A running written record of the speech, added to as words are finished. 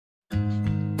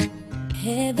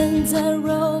Heavens are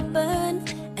open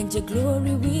and your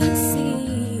glory we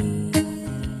see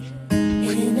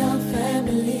in our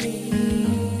family.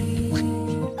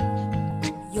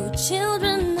 Your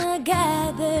children are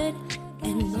gathered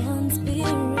in one spirit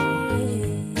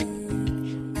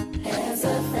as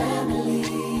a family.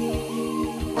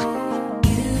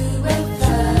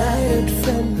 UFIC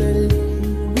family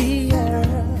we are.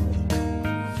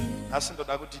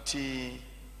 Asindoda kuti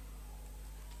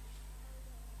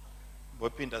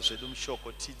bopinda zvedu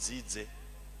mushoko tidzidze.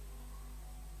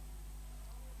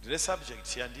 Ndine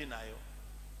subject yandinayo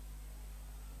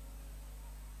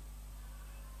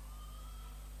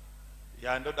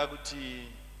yandoda kuti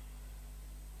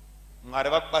Mwari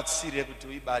vakubatsire kuti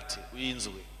uibate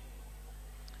uinzwe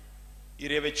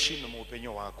ireve chinhu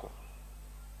muupenyu hwako.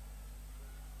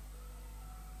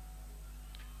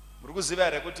 Muri kuziva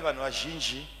here kuti vanhu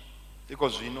vazhinji iko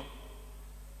zvino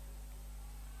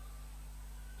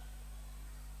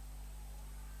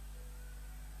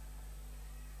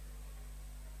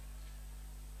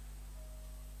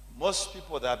most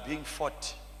people that are being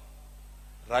fought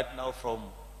right now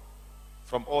from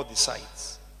all the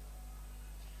sides.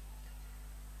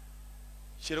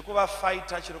 Chirikuva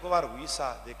fighter, chirikuva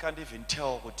rwisa, they can't even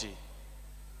tell kuti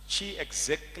chi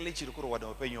exactly chirikurwa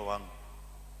neupenyu hwangu.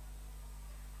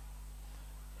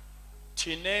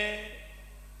 Tine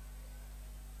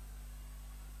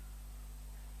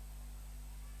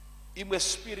imwe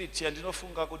spirit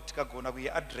yandinofunga kuti tikagona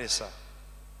kuiadressa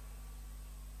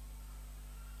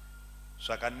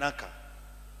zvakanaka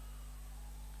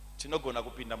tinogona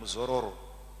kupinda muzororo,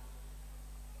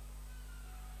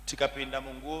 tikapinda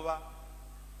munguva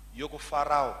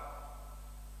yokufarao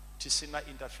tisina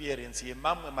interference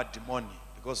yemamwe madhimoni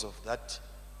because of that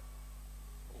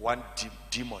one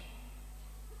demon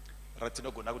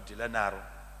ratinogona kudhila naro,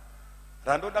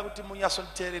 randoda kuti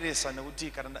munyasonitereresa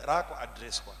nekuti kana rako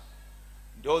addresswa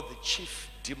ndo the chief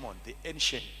demon, the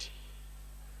ancient,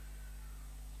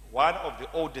 one of the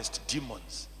oldest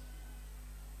demons.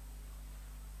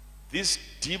 This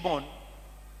demon,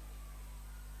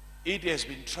 it has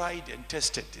been tried and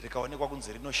tested. Rikaonekwa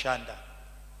kunzi rinoshanda.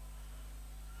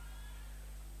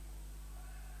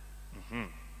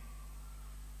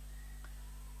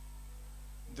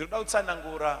 Ndinoda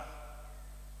kutsanangura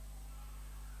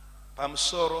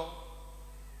pamusoro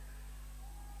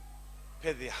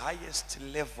pe the highest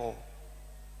level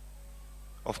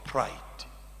of pride.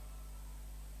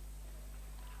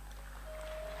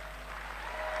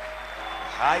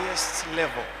 Highest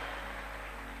level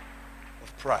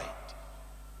of pride.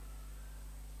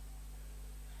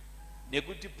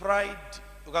 Nekuti pride,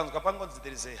 ukanzwa pangonzi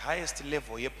there is a highest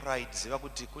level ye pride, ziva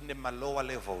kuti kune ma lower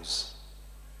levels,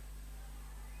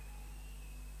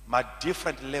 ma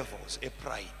different levels e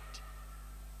pride.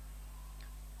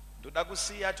 Ndoda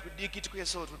kusiya tikudiki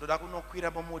tikuyeso ndoda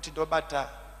kunokwira pamuti ndobata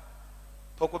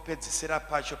pokupedzisira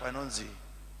pacho panonzi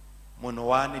munhu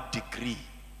wane degree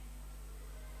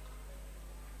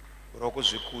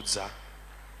rokuzvikudza,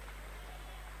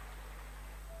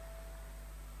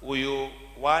 uyu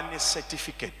wane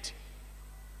certificate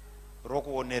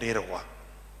rokuonererwa.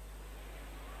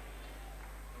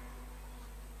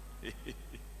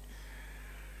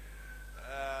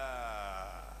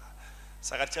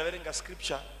 Saka tichaverenga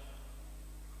scripture,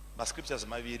 ma scriptures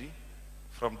maviri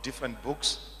from different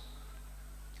books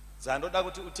dzandoda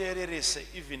kuti uteererese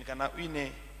even kana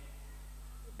uine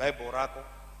Bible rako.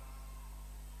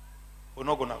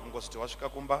 Unogona kungozoti wasvika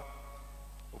kumba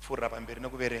upfuurira pamberi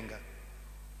nekuverenga,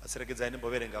 asi regedzai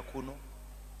ndimboverenga kuno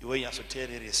iwe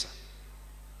nyatsoteereresa.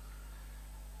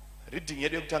 Reading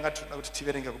yedu yekutanga tinoda kuti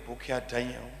tiverenge kubhuku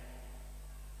yaDaniel.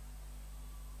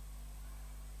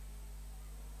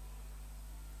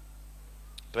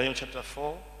 Daniel chapter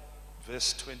 4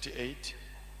 verse 28.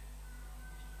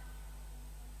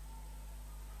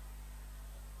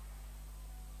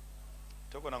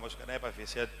 Togona ngosvika naye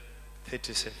pavhesi ya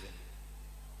 37.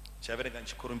 Chaverenga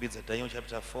nchikurumbidza Daniel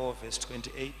chapter 4 verse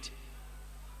 28.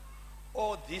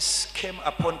 All this came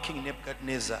upon King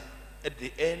Nebuchadnezzar at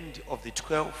the end of the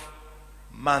 12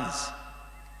 months.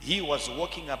 He was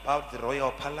walking about the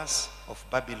royal palace of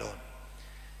Babylon.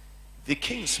 The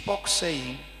king spoke,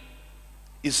 saying,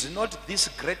 is not this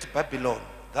great Babylon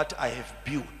that I have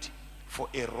built for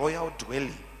a royal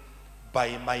dwelling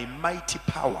by my mighty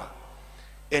power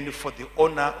and for the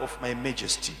honor of my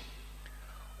majesty?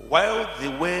 While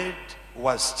the word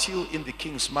was still in the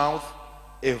king's mouth,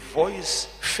 a voice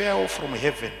fell from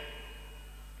heaven.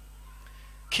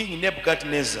 King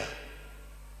Nebuchadnezzar,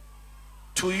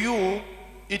 to you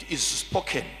it is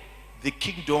spoken, the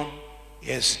kingdom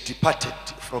has departed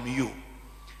from you,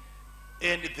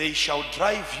 and they shall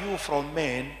drive you from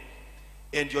men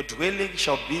and your dwelling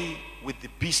shall be with the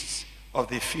beasts of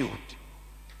the field.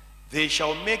 They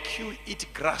shall make you eat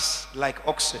grass like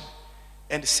oxen,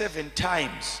 and 7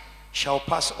 times shall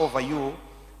pass over you,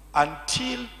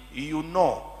 until you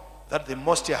know that the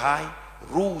Most High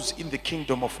rules in the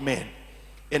kingdom of men,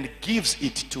 and gives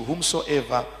it to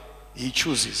whomsoever he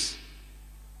chooses.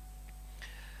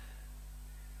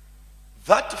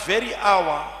 That very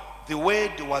hour the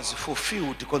word was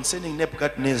fulfilled concerning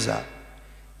Nebuchadnezzar.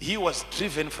 He was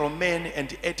driven from men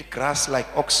and ate grass like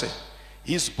oxen.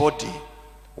 His body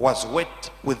was wet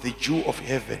with the dew of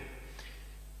heaven,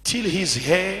 till his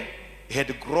hair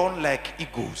had grown like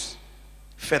eagle's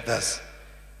feathers,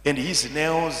 and his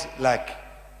nails like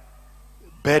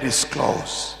birds'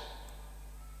 claws.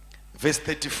 Verse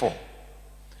 34.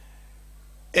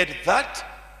 At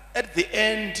the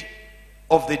end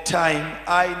of the time,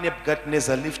 I,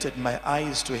 Nebuchadnezzar, lifted my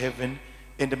eyes to heaven,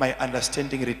 and my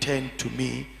understanding returned to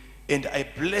me, and I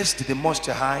blessed the Most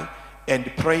High, and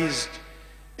praised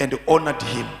and honored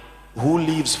him who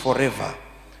lives forever,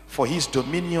 for his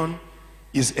dominion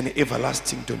is an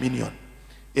everlasting dominion,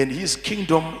 and his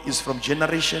kingdom is from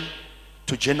generation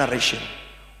to generation.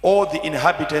 All the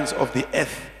inhabitants of the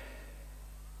earth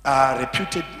are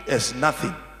reputed as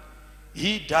nothing.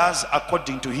 He does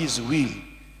according to his will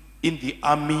in the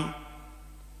army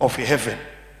of heaven,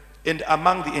 and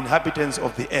among the inhabitants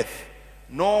of the earth.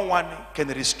 No one can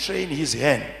restrain his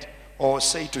hand or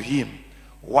say to him,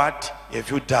 what have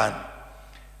you done?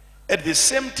 At the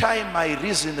same time, my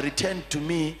reason returned to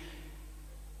me,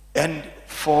 and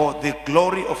for the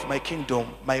glory of my kingdom,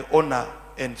 my honor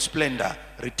and splendor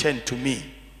returned to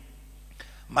me.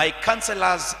 My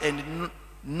counselors and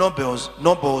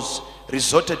nobles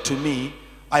resorted to me.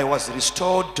 I was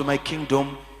restored to my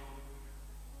kingdom,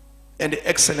 and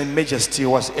excellent majesty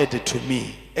was added to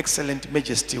me. Excellent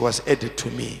majesty was added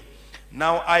to me.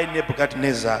 Now I,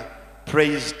 Nebuchadnezzar,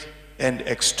 praised and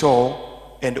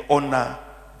extol and honor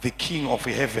the King of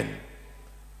heaven,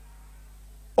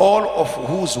 all of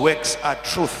whose works are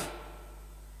truth,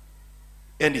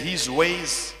 and his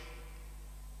ways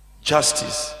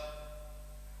justice.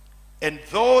 And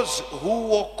those who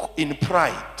walk in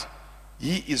pride,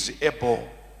 he is able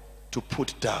to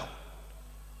put down.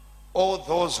 All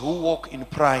those who walk in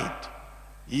pride,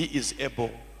 he is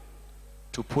able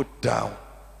to put down.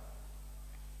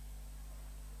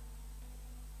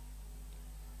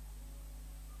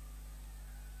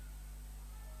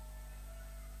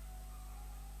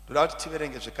 Without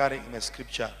tiverenge zvekare imwe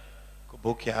scripture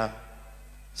kubhuku ya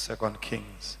 2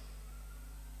 Kings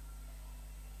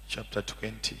chapter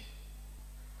 20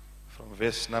 from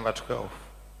verse number 12.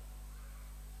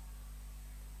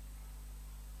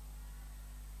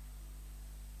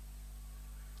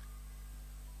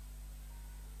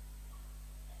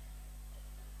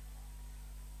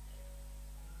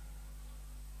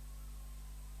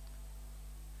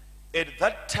 At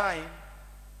that time,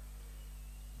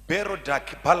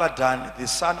 Berodach Baladan, the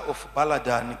son of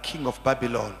Baladan, king of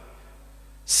Babylon,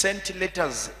 sent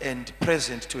letters and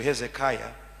presents to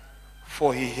Hezekiah,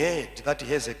 for he heard that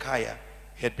Hezekiah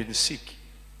had been sick.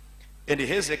 And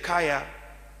Hezekiah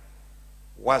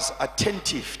was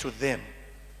attentive to them,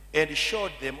 and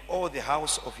showed them all the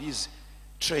house of his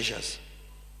treasures,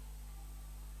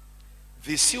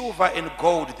 the silver and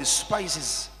gold, the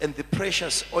spices and the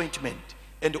precious ointment,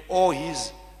 and all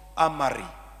his armory,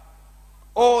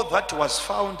 all that was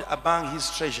found among his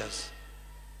treasures.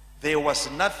 There was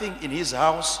nothing in his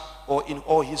house or in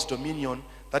all his dominion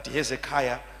that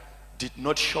Hezekiah did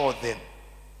not show them.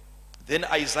 Then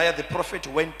Isaiah the prophet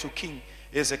went to King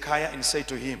Hezekiah and said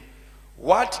to him,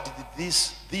 what did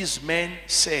these men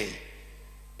say,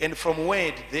 and from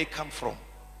where did they come from?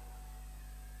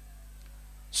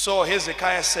 So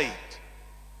Hezekiah said,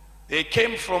 they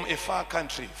came from a far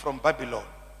country, from Babylon.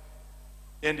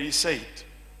 And he said,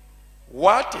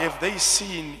 what have they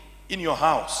seen in your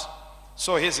house?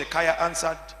 So Hezekiah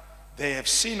answered, they have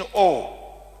seen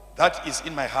all that is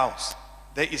in my house.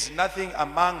 There is nothing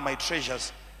among my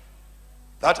treasures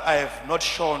that I have not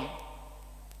shown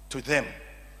to them.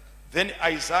 Then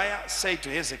Isaiah said to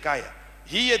Hezekiah,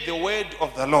 hear the word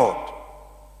of the Lord.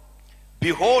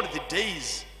 Behold, the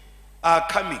days are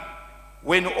coming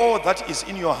when all that is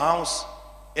in your house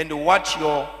and what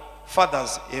your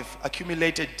fathers have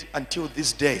accumulated until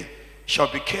this day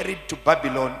shall be carried to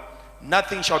Babylon.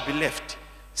 Nothing shall be left,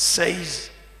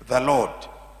 says the Lord.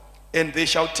 And they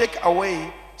shall take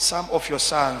away some of your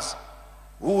sons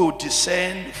who will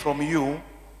descend from you,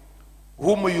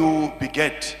 whom you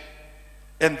beget,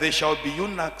 and they shall be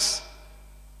eunuchs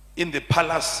in the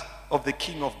palace of the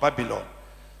king of Babylon.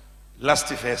 Last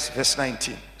verse, verse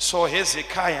 19. So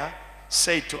Hezekiah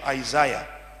said to Isaiah,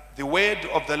 "The word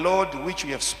of the Lord which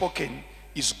we have spoken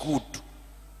is good."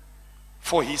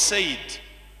 For he said,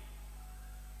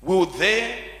 "Will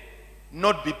there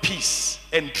not be peace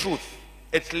and truth,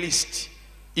 at least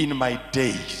in my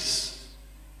days?"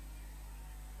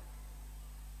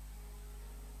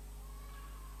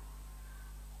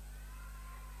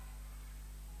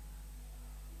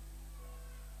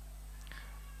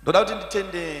 Ndoda kuti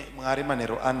nditende Mwari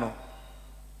manheru ano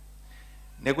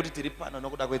nekuti tiri pano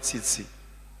nokuda kwetsitsi.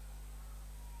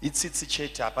 Itsitsi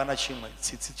chete, hapana chimwe.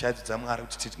 Tsitsi chaidzo dzaMwari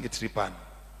kuti tinge tiri pano.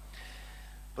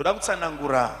 Ndoda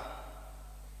kutsanangura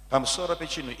pamusoro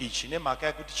pechinhu ichi nemhaka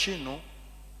yekuti chinhu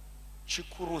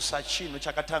chikurusa, chinhu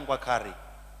chakatangwa kare,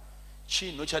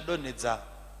 chinhu chadonhedza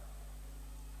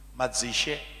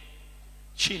madzishe,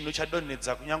 chinhu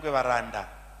chadonhedza kunyange varanda.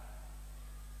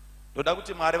 Ndoda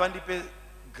kuti Mwari vandipe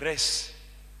grace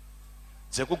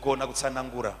dzekugona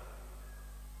kutsanangura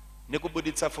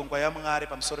nekubuditsa pfungwa yaMwari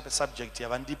pamusoro pesubject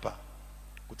yavandipa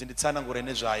kuti nditsanangure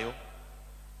nezvayo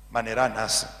manheru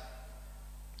anhasi.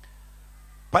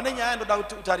 Pane nyaya ndoda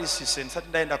kuti utarisise ndisati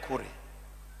ndaenda kure.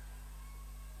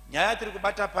 Nyaya tiri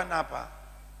kubata panapa,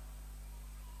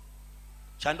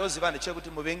 chandoziva ndechekuti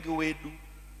muvengi wedu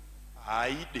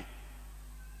haide.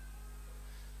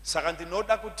 Saka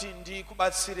ndinoda kuti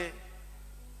ndikubatsire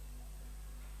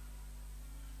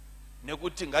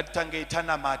nekuti ngatitangei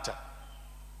tanamata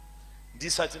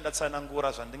ndisati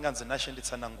ndatsanangura zvandinganzi Nashe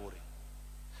nditsanangure.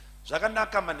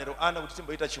 Zvakanaka manheru ano kuti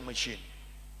timboita chimwe chinhu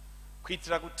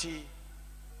kuitira kuti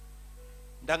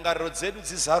ndangariro dzedu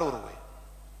dzizarurwe,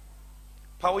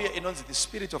 pauye inonzi the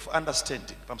spirit of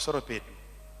understanding pamusoro pedu.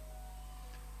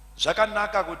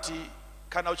 Zvakanaka kuti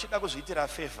kana uchida kuzviitira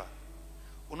favor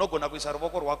unogona kuisa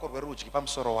ruoko rwako rwerudyi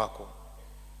pamusoro wako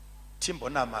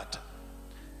timbonamata.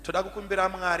 Toda kukumbira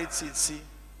Mwari tsitsi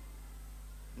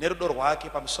nerudo rwake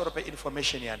pamusoro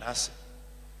peinformation yanhasi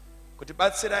kuti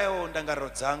batsiraiwo ndangariro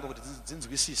dzangu kuti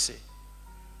dzinzwisise,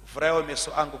 vhuraiwo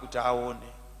meso angu kuti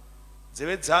aone,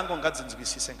 nzeve dzangu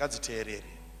ngadzinzwisise,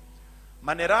 ngadziteerere.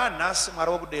 Manheru anhasi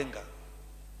Mwari wokudenga,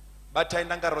 batai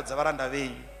ndangariro dzavaranda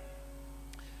venyu,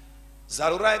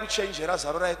 zarurai kuchenjera,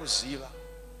 zarurai kuziva.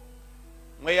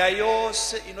 Mweya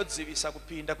yose inodzivisa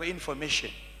kupinda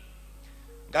kweinformation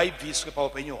ngaibviswe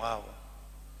paupenyu hwavo.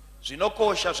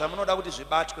 Zvinokosha zvamunoda kuti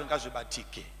zvibatwe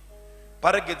ngazvibatike.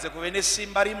 Paregedze kuve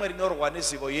nesimba rimwe rinorwa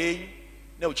nezivo yenyu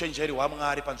neuchenjeri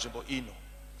hwaMwari panzvimbo ino.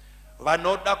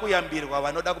 Vanoda kuyambirwa,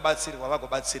 vanoda kubatsirwa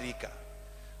vagobatsirika.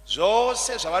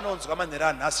 Zvose zvavanonzwa manheru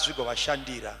anhasi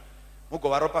zvigovashandira,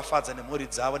 mugovaropafadza nemhuri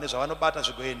dzavo, nezvavanobata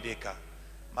zvigoendeka.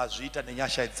 Mazviita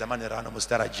nenyasha idzi dzamanheru ano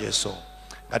muzita raJesu.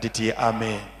 Ngatiti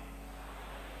amen.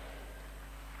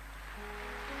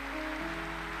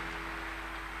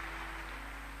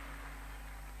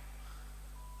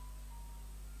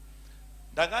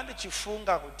 Ndanga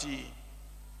ndichifunga kuti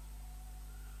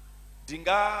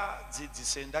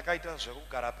ndingadzidzise ndakaita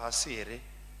zvekugara pasi here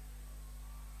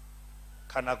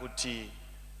kana kuti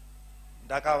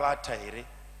ndakavata here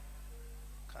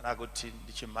kana kuti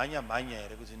ndichimhanya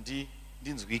here kuti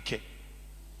ndinzwike.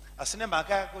 Asi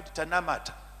nemhaka yakuti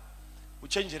tanamata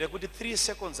uchenjere kuti 3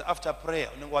 seconds after prayer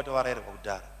unenge watovarairwa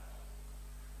kudhara.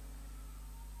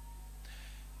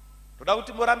 Ndoda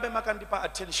kuti murambe makandipa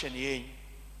attention yenyu.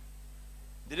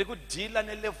 Ndiri kudhila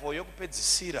nelevel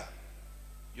yokupedzisira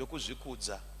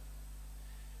yokuzvikudza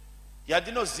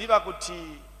yandinoziva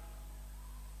kuti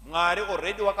Mwari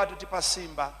already wakatotipa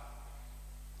simba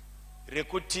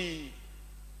rekuti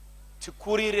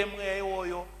tikurire mweya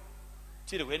iwoyo,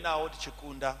 tirwe nawo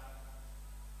tichikunda.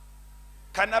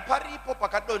 Kana paripo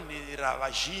pakadonhera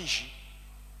vazhinji,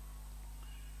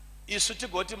 isu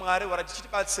tigoti Mwari wara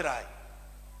tichitibatsirai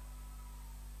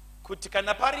kuti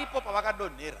kana paripo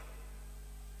pavakadonhera,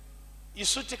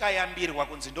 isu tikayambirwa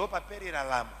kunzi ndo paperera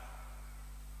vamwe,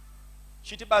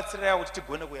 chitibatsirai kuti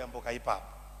tigone kuyambuka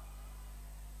ipapo.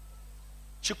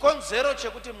 Chikonzero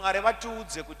chekuti Mwari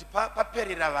vatiudze kuti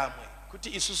paperera vamwe,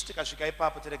 kuti isusu tikasvika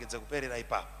ipapo tiregedze kuperera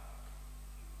ipapo.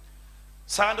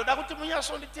 Saka ndoda kuti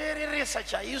munyasonditeereresa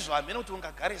chaizvo, hamene kuti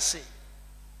ungagare sei.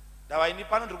 Dava ini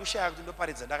pano ndiri kushaya kuti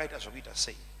ndoparidza ndakaita zvokuita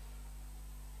sei.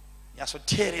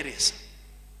 Nyasoteereresa.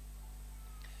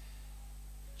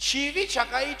 Chivi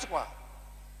chakaitwa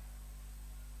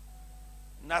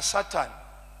naSatani.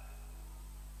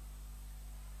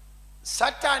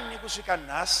 Satani kusvika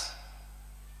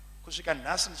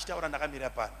nhasi ndichitaura ndakamira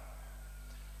pano,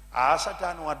 haasati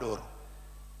anwa doro,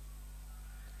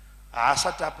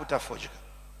 haasati aputa fodya,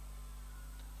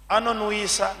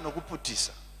 anonwisa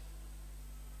nokuputisa.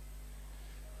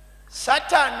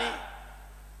 Satani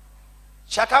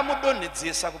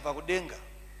chakamudonhedzesa kubva kudenga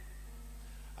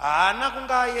haana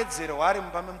kunga aedzerwa ari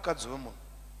mumba memukadzi wemunhu,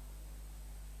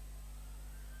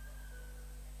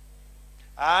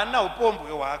 haana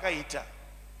upombwe hwaakaita.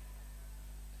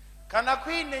 Kana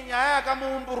kuine nyaya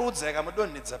yakamuumburudza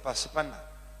ikamudonhedza pasi panhare,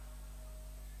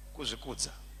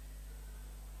 kuzvikudza.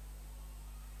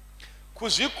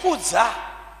 Kuzvikudza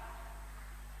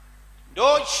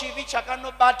ndo chivi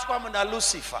chakanobatwa muna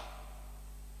Lucifer.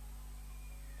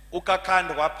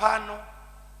 Ukakandwa pano,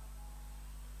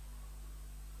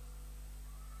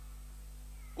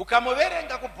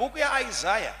 ukamuverenga kubhuku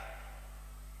yaIsaya,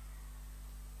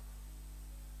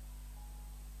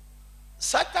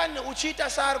 Satani uchiita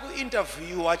saari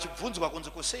kuinterview achibvunzwa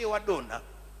kunzi kusei wadonha,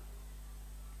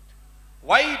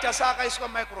 waita saakaiswa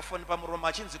microphone pamuromo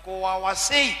achinzi ko wawa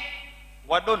sei,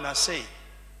 wadonha sei.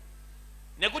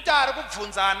 Nekuti ari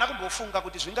kubvunza haana kumbofunga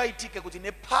kuti zvingaitike kuti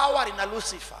nepower rina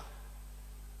Lucifer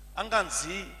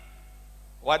anganzi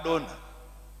wadonha.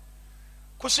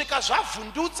 Kusvika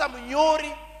zvavhundutsa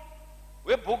munyori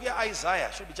webhuku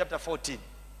yaIsaya, should be chapter 14,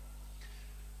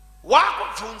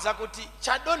 wakubvunza kuti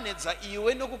chadonhedza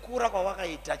iwe nokukura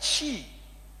kwawakaita chii,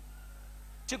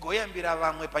 tigoyambira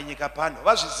vamwe panyika pano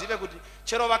vazvizive kuti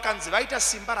chero vakanzi vaita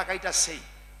simba rakaita sei,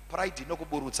 pride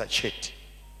inokuburutsa chete.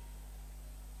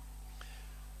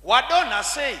 Wadonha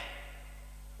sei,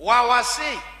 wawa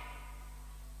sei,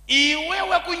 iwe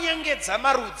wekunyengedza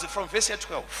marudzi, from verse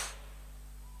 12.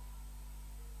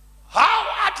 How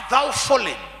art thou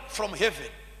fallen from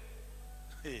heaven,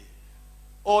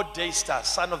 O day star,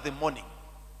 son of the morning.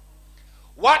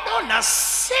 Wadonha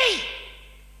sei,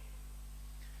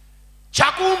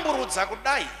 chakuumburudza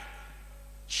kudai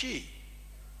chii?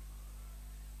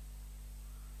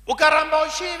 Ukaramba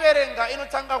uchiiverenga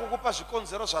inotanga kukupa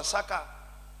zvikonzero zvasaka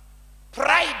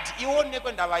pride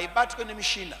ionekwe ndava ibatwe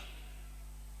nemishina,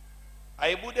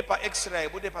 haibude pa-x-ray,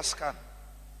 haibude pa-scan.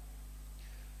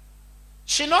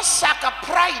 Chinosaka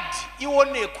pride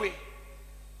ionekwe,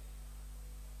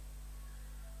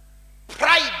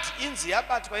 pride inzi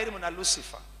yabatwa iri muna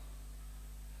Lucifer.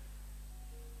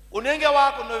 Unenge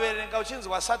wakunoverenga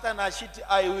uchinzwa Satani achiti,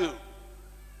 I will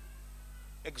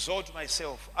exalt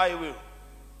myself, I will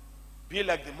be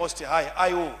like the Most High,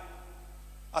 I will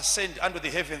ascend unto the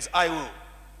heavens, I will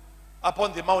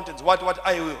upon the mountains, what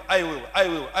I will, I will, I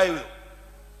will, I will.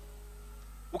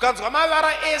 Ukanzwa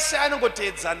mavara ese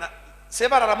anongoteedzana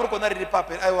sevara ramuri kuona riri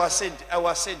pape, I will ascend, I will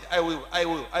ascend, I will, I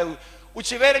will, I will.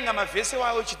 Uchiverenga mavhese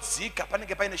wawo uchidzika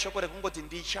panenge paine shoko rekungoti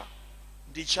ndicha,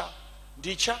 ndicha,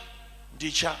 ndicha,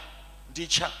 ndicha,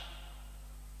 ndicha.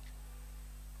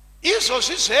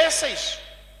 Izvozvi zvese izvi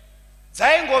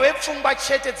dzaingove pfungwa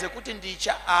chete dzekuti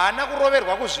ndicha, haana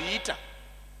kuroverwa kuzviita.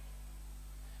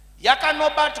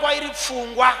 Yakanobatwa iri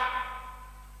pfungwa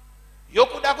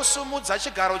yokuda kusumudza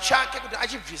chigaro chake kuti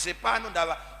achibvise pano,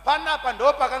 ndava panapa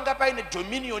ndo pakanga paine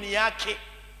dominion yake.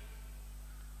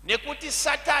 Nekuti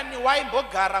Satani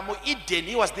waimbogara muEden,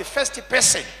 he was the first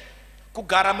person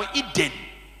kugara muEden,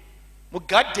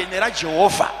 mugadheni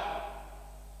raJehovha.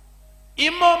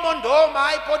 Imomo ndo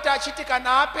maaipota achiti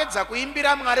kana apedza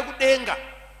kuimbira Mwari kudenga,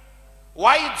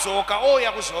 waidzoka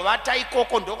ouya kuzovata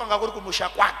ikoko, ndokanga kuri kumusha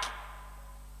kwake.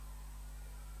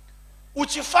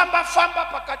 Uchifamba famba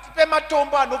pakati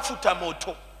pematombo anopfuta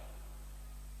moto,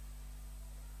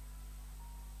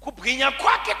 kubwinya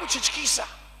kwake kuchityisa.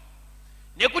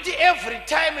 Nekuti every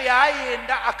time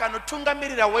yaaienda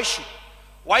akanotungamirira worship,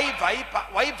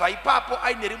 waibva ipapo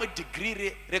aine rimwe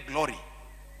degree reglory.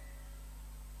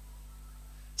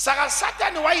 Saka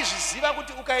Satani waizviziva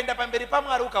kuti ukaenda pamberi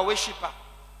paMwari ukaworshipa,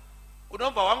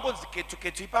 unobva wangonzi ketu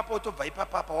ketu, ipapo utobva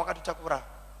ipapapa wakatotakura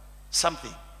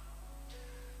something.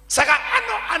 Saka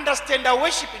ano understand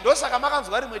worship. Ndo saka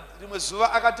makanzwa rimwe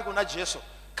zuva akati kuna Jesu,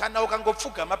 kana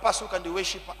ukangopfugama pasi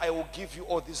ukandiworshipa, I will give you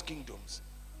all these kingdoms.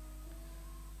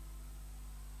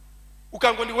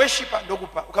 Ukangondiworshipa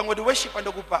ndokupa, ukangondiworshipa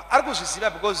ndokupa. Ari kuzviziva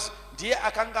because ndiye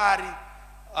akanga ari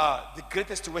the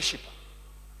greatest worshipper.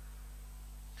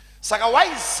 Saka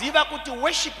waiziva kuti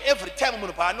worship every time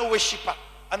munhu paanoworshipa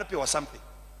anopiwa something.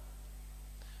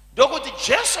 Ndokuti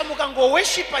Jesu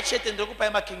mukangoworshipa chete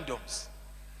ndokupa ma kingdoms.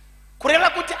 Kureva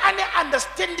kuti ane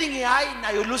understanding hai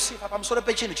nayo Lucifer pamusoro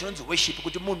pechinhu chinonzi worship,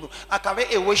 kuti munhu akave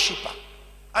a worshipper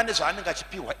ane zvaanenge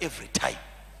achipiwa every time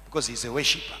because he is a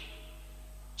worshipper.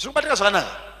 Zvikubatika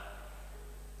zvakanaka.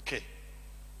 Okay.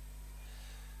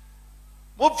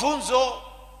 Mubvunzo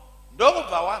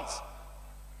ndokubva wanzi,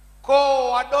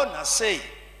 ko wadonha sei?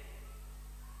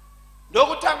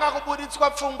 Ndokutanga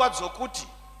kubuditswa pfungwa dzokuti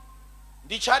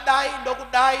ndichadai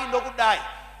ndokudai ndokudai.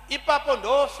 Ipapo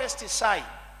ndo first sign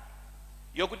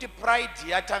yokuti pride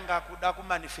yatanga kuda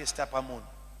kumanifesta pamunhu.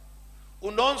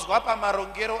 Unonzwa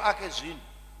pamarongero ake zvinhu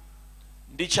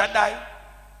ndichadai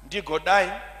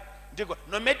ndigodai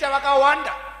no matter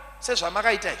vakawanda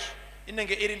sezvamakaita izvi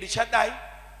inenge iri ndichadai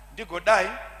ndigodai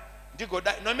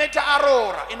no matter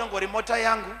aroora inongori mota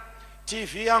yangu,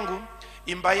 TV yangu,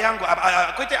 imba yangu,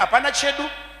 kwete hapana chedu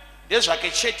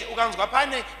ndezvake chete. Ukanzwa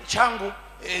pane changu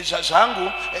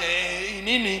zvangu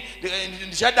inini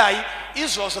ndichadai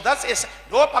izvozvo, that's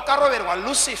ndo pakaroverwa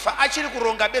Lucifer achiri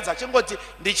kuronga bedza achingoti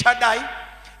ndichadai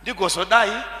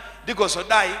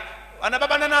ndigozodai. Vana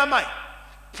baba nana amai,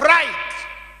 pride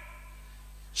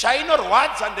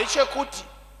chainorwadza ndechekuti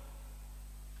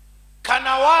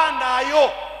kana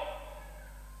wanayo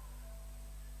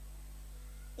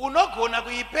unogona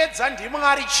kuipedza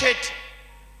ndiMwari chete,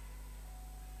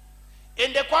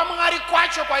 ende kwaMwari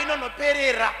kwacho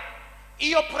kwainonoperera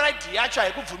iyo pride yacho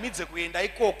haikubvumidze kuenda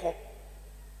ikoko,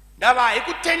 ndava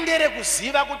haikutendere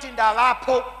kuziva kuti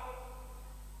ndavapo.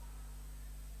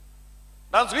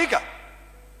 Nanzwika?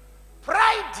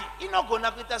 Pride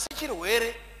inogona kuita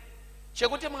sechirwere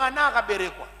chekuti mwana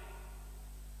akaberekwa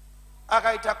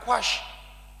akaita kwashi,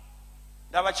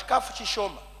 ndava chikafu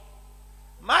chishoma,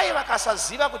 mai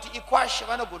vakasaziva kuti ikwashi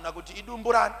vanogona kuti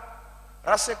idumburani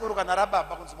rasekuru kana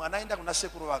rababa, kunzi mwana aenda kuna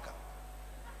sekuru vaka.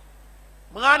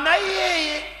 Mwana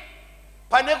iyeye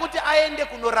pane kuti aende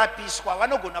kunorapiswa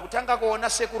vanogona kutanga kuona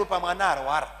sekuru pamwana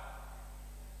arwara.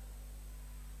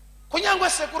 Kunyangwe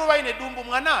sekuru vaine dumbu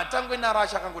mwana hatangwe naro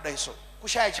achakangodai so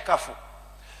kushaya chikafu,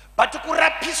 but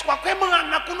kurapiswa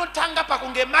kwemwana kunotanga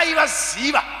pakunge mai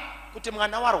vaziva kuti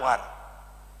mwana warwara.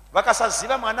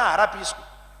 Vakasaziva mwana harapiswi,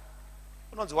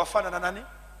 unonzi wafanana nani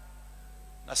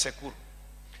na sekuru.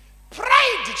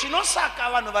 Pride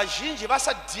chinosaka vanhu vazhinji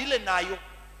vasadhile nayo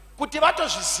kuti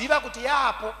vatozviziva kuti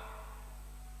yapo,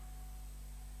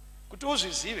 kuti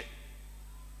uzvizive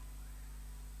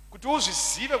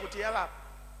kuti yavapo.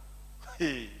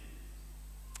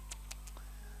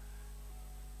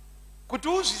 Kuti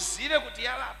uzvizive kuti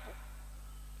yavapo.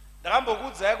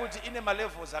 Ndakambokuudzai kuti ine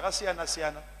malevels akasiyana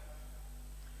siyana.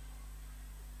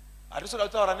 Hatisoda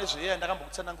kutaura nezveya,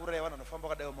 ndakambokutsanangurira vanhu vanofamba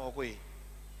vakadai maoko iyi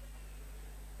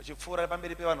vachipfuura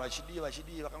pamberi pevanhu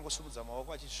vachidii vakangosumudza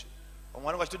maoko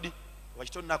vamwe vanenge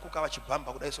vachitonakuka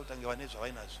vachibhamba kudai sokutangiwa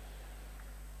nezvavainazvo.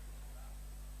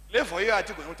 Level iyo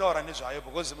hatigoni kutaura nezvayo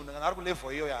because munhu kana ari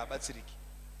kulevel iyoyo haabatsiriki.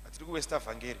 Hatiri kuwesta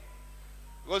vhangeri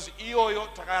because iyoyo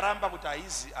takaramba kuti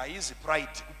haizi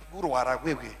pride, kurwara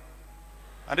kwekwe.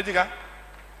 Handiti ka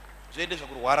zviende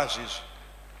zvekurwara zvizvi,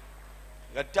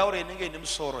 ngatitaure inenge ine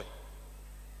musoro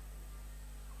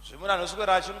zvemunhu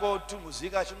anoswera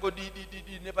achingotunguzika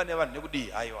achingodidididi nepane vanhu nekudii.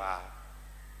 Haiwa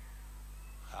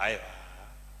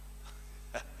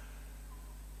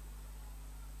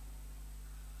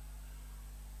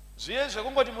zviye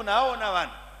zvekungoti munhu aona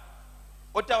vanhu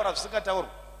otaura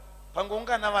zvisingataurwa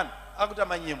pangoungana vanhu akuita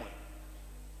manyemwe,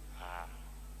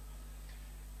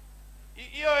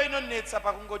 iyo inonetsa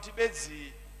pakungoti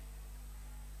bedzi.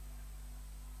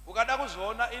 Ukada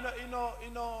kuzvoona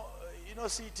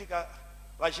inosiitika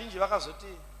vazhinji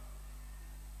vakazoti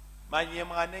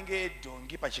manyemwe anenge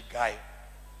edhongi pachigayo.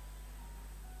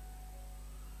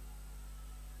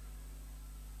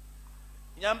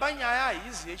 Nyamba nyaya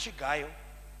haizi yechigayo.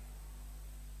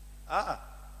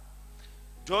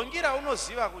 Dhongi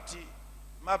raunoziva kuti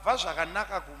mabva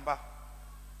zvakanaka kumba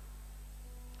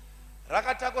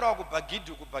rakatakurawa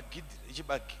kubhagidhi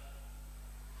richibagi,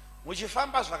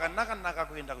 muchifamba zvakanaka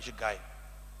kuenda kuchigayo.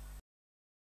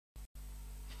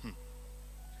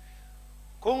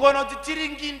 Kungonoti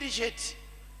tiringindi chete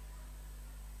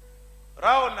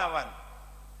raona vanhu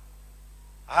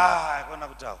kona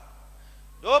kutaura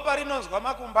ndo parinonzwa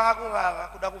makumba ako vava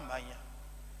kuda kumhanya.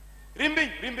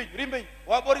 Rimbi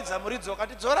waboridza muridzi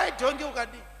ukati dzorai dhongi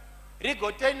ukadi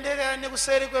rigotenderera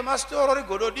nekuseri kwemasitoro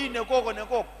rigododii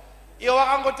nekoko iyo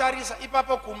wakangotarisa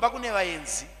ipapo kumba kune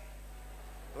vaenzi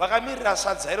vakamirira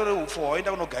sadza iro reupfu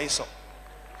waenda kunogaiso.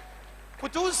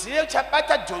 Kuti uzive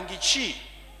chabata dhongi chii,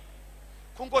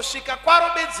 kungosvika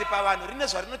kwaro bedzi pavanhu rine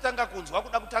zvarinotanga kunzwa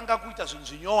kuda kutanga kuita zvinhu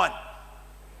zvinyowani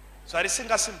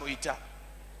zvarisingasimboita.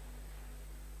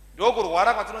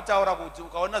 Ndokurwara kwatinotaura kuti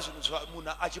ukaona zvinhu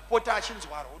munhu achipota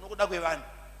achinzwara unokuda kwevanhu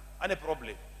ane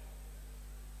problem.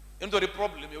 Indori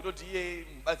problem yekutoti iye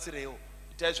mubatsirewo,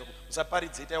 itai zvoku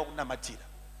musaparidze, itai kunamatira,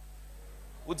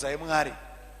 udzai Mwari,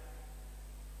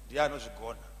 ndiye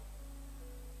anozvigona.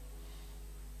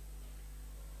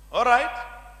 Alright,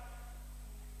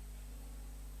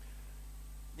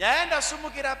 nyaya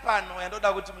ndasumukira pano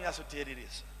yandoda kuti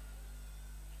munyatsoteereresa.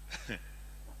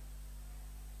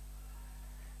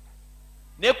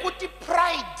 Nekuti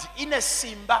pride ine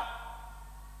simba,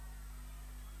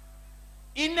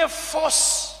 ine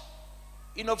force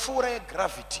inopfuura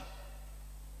yegravity.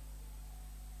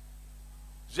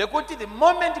 zvekuti the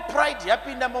moment pride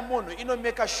yapinda mumunhu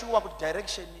inomeka sure kuti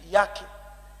direction yake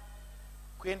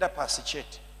kuenda pasi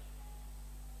chete.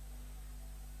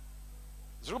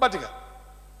 Zviri kubatika?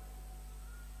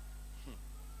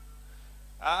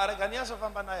 Regani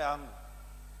azofamba naye hangu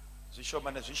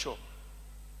zvishoma nezvishoma.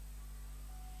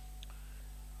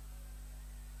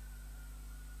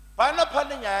 Pano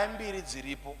pane nyaya mbiri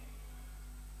dziripo.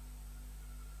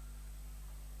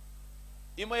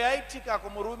 Imwe yaitika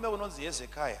kumurume unonzi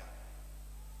Hezekiah.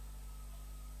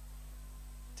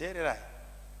 Teererai.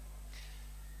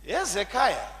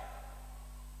 Hezekiah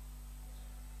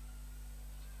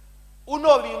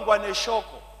unovingwa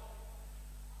neshoko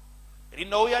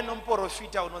rinouya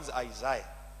nomuprofita unonzi Isaiah.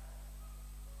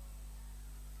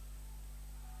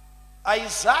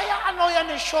 Isaiah anouya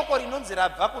neshoko rinonzi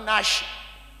rabva kunashi,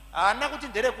 haana kuti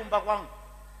ndere kumba kwangu.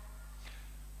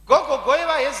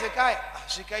 Gogogoiva Hezekiah,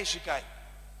 svikai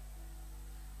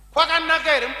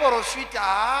kwakanaka here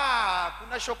muprofita?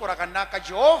 Kuna shoko rakanaka.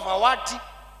 Jehovha wati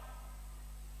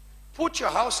put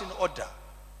your house in order,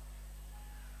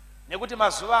 nekuti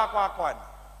mazuva ako akwana.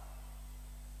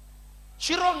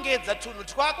 Chirongedza tunhu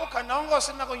twako, kana wanga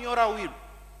usina kunyora wiru,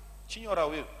 chinyora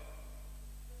wiru,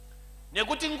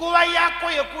 nekuti nguva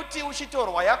yako yekuti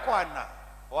uchitorwa yakwana,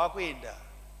 wakuenda.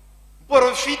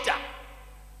 Muprofita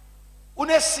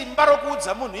une simba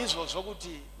rokuudza munhu izvozvo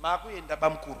kuti makuenda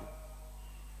bamukuru.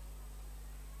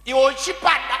 Iwe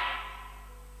uchipada,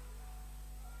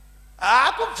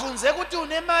 haakubvunze kuti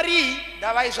une mari,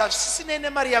 ndavaizva zvisisine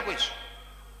nemari yako izvo.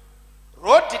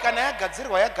 Rodhi kana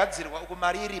yagadzirwa uku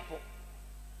mari iripo.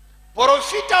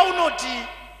 Profita unoti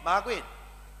makuenda.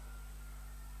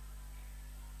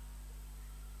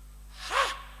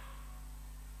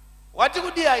 Wati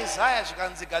kudi Isaiah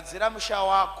zvikanzi gadzira musha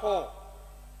wako.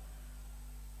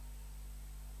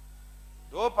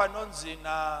 Ndo panonzi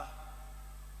na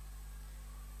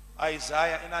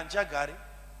Isaiah ina njagari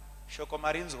shoko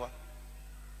marinzwa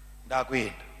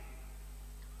ndakuenda.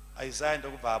 Isaiah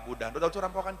ndokubva abuda. Ndoda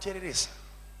kutoramba wakanitereresa.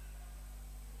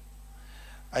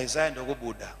 Isaiah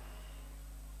ndokubuda.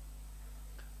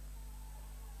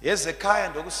 Hezekiah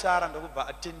ndokusara ndokubva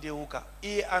atendeuka.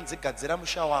 Iye anzigadzira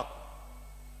musha wako.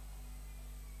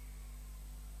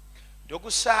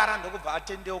 Ndokusara ndokubva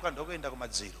atendeuka ndokuenda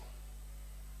kumadziro.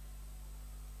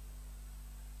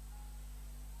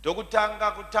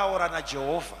 Ndokutanga kutaura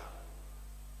naJehovha.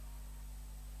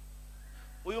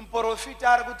 Uyu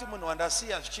muprofita ari kuti munhu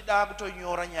wandasiya zvichida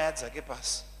kutonyora nyaya dzake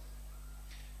pasi.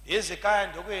 Hezekiah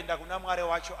ndokuenda kuna Mwari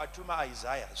wacho atuma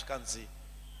Isaiah zvikanzi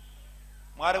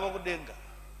Mwari wokudenga,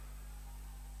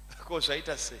 ko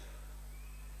zvaita sei?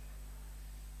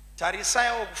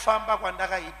 Tarisaiwo kufamba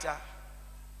kwandakaita.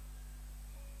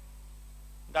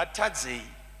 Ndatadzei?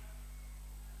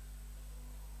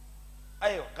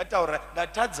 Aiwa, ngataura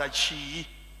ndatadza chii?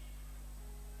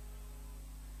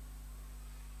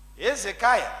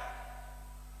 Hezekiah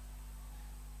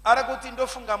ari kuti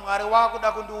ndofunga Mwari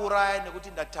wakuda kundiuraya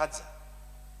nekuti ndatadza.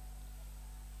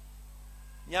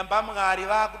 Nyamba Mwari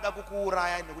vakuda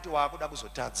kukuuraya nekuti wakuda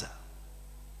kuzotadza.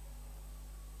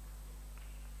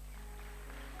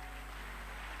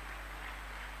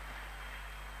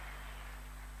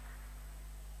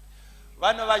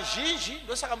 Vanhu vazhinji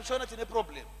ndosaka muchiona tine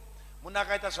problem. Munhu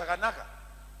akaita zvakanaka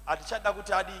hatichada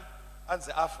kuti adi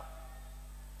anze afa.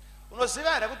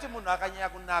 Unoziva here kuti munhu akanyanya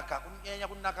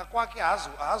kunaka kwake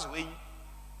haazwenyi.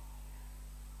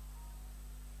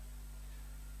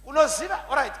 Unoziva,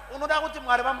 alright, unoda kuti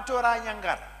Mwari vamutora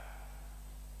anyangara.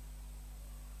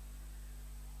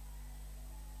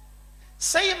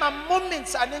 Sei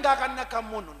moments anenge akanaka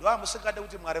munhu ndo amusingade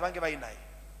kuti Mwari vange vainaye.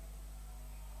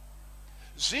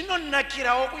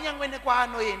 Zvinonakirawo kunyangwe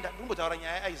nekwaanoenda. Ndimbotaura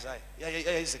nyaya ya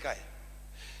Hezekiah.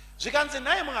 Zvikanzi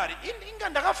naye Mwari, inga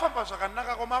ndakafamba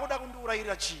zvakanaka koma akuda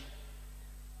kundiurayira chii?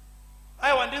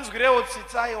 Aiwa, ndinzwirewo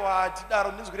tsitsi. Aiwa,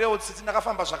 tidaro ndinzwirewo tsitsi,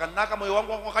 ndakafamba zvakanaka, moyo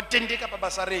wangu wakatendeka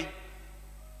pabasa rei.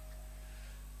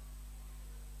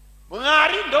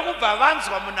 Mwari ndokubva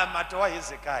vanzwa munamato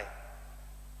waHezekiah.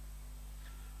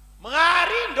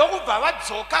 Mwari ndokubva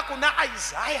vadzoka kuna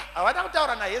Isaiah. Havana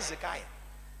kutaura naHezekiah.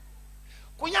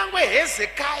 Kunyangwe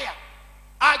Hezekiah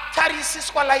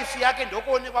atarisiswa life yake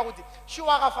ndokuonekwa kuti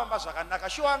shuwa akafamba zvakanaka,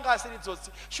 shuwa anga asiri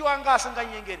dzotsi, shuwa anga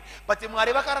asinganyengeri, but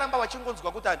Mwari vakaramba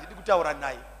vachingonzwa kuti handidi kutaura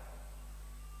naye.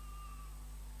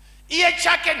 Iye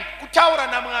chake kutaura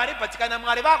naMwari, but kana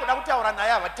Mwari vakuda kutaura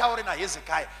naye havataure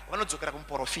naHezekiah, vanodzokera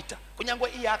kumuprofita.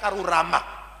 Kunyangwe iye akarurama.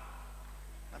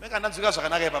 Nameka ndanzwika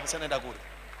zvakanaka ipapo sanaenda kuri.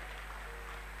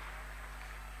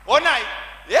 Onai,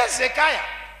 Hezekiah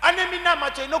ane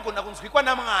minamato inogona kunzwikwa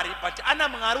naMwari, but ana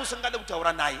Mwari usingade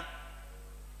kutaura naye.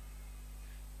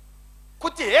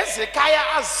 kuti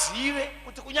Hezekaya azive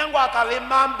kuti kunyangwa akave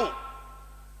mambo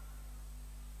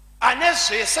ane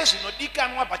zvese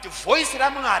zvinodikanwa, but voice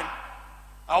raMwari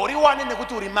hauriwane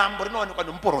nekuti uri mambo, rinowanikwa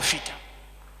nomuprofita.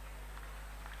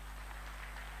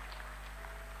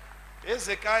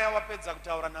 Hezekaya wapedza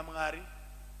kutaura naMwari,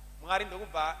 Mwari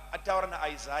ndokubva ataura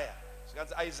naIsaya.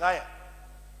 Zvikanzi Isaya,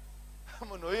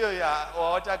 munhu iyoyo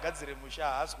wawati agadzire musha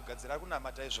haasi kugadzira,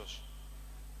 kunamata izvozvo.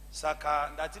 Saka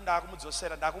ndati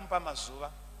ndakumudzosera, ndakumupa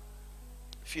mazuva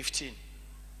 15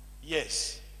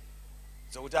 years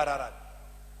dzokuti ararame.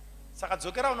 Saka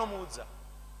dzokera unomuudza.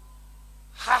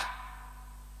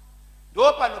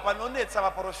 Ndo pano panonetsa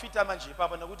vaprofita manje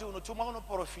ipapo, nekuti unotumwa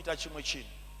unoprofita chimwe chinhu,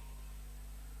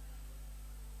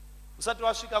 usati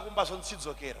wasvika kumba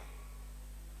zontsidzokera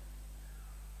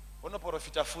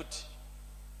unoprofita futi.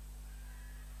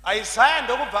 Isaya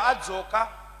ndokubva adzoka,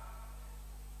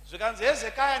 zvikanzi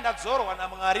Hezekaya ndadzorwa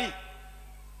naMwari,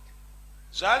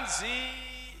 zvanzi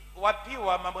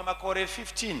wapiwa mamwe makore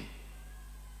 15.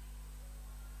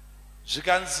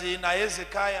 Zvikanzi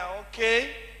naHezekaya,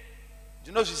 okay,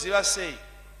 ndinozviziva sei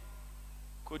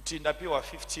kuti ndapiwa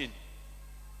 15.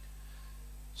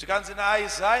 Zvikanzi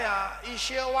naIsaya,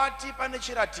 Ishe wati pane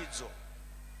chiratidzo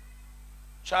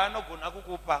chaanogona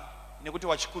kukupa nekuti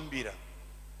wachikumbira,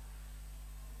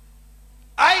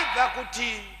 aidha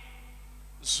kuti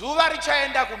zuva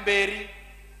richaenda kumberi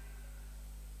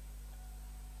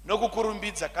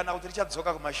nokukurumbidza kana kuti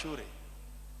richadzoka kumashure.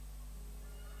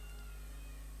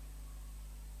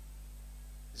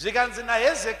 Zvikanzi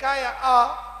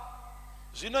naHezekaya,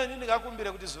 zvino ini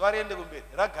ndikakumbire kuti zuva riende kumberi,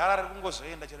 ragara riri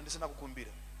kungozoenda chero ndisina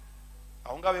kukumbira,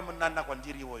 haungave munana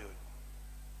kwandiri iwoyo.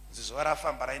 Zuva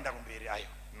rafamba raenda kumberi, ayo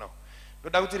no,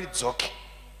 ndoda kuti ridzoke.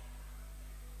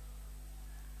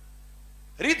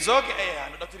 Ridzoke,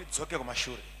 ndoda kuti ridzoke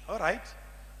kumashure. All right.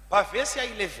 Pavhesi ya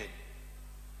 11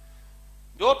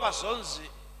 ndo pazonzi,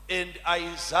 and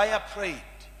Isaiah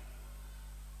prayed,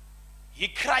 he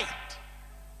cried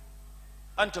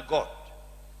unto God.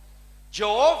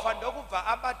 Jehovah ndokubva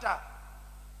abata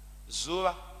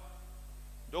zuva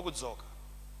ndokudzoka.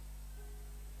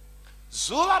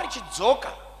 Zuva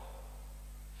richidzoka,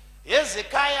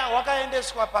 Hezekaya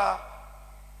wakaendeswa pa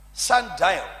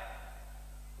sundial.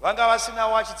 Vanga vasina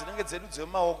wachi dzinenge dzedu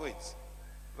dzemumaoko idzi,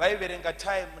 vaiverenga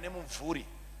time nemumvuri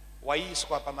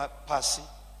waiiswa pasi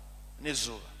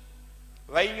nezuva.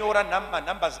 Vainyora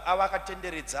numbers ava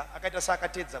akatenderedza, akaita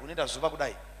saakatedza kunoenda zuva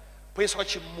kudai, poiswa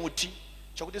chimuti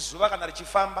chokuti zuva kana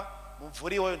richifamba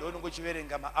mumvuri iwoyo ndio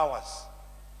unongochiverenga hours.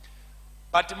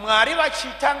 But Mwari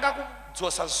vachitanga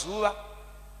kudzosa zuva,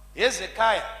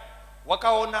 Hezekaya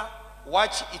wakaona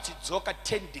wachi ichidzoka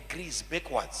 10 degrees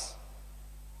backwards.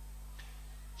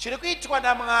 Chiri kuitwa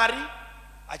naMwari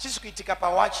hachisi kuitika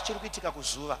pawachi, chiri kuitika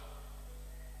kuzuva.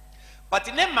 But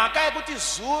nemhaka yekuti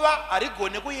zuva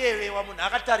harigone kuyevewa munhu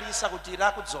akatarisa kuti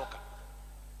rakudzoka,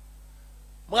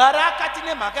 Mwari akati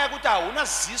nemhaka yekuti hauna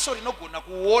ziso rinogona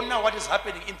kuona what is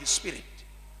happening in the spirit,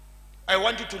 I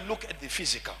want you to look at the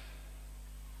physical.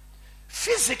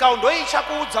 Physical ndo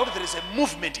ichakuudza kuti there is a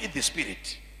movement in the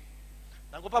spirit.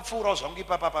 Nangopa pfuurawo zvangu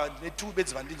ipapa ne2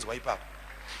 bedzi vandinzwa ipapo.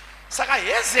 Saka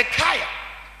Hezekaya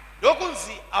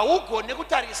ndokunzi haugone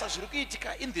kutarisa zviri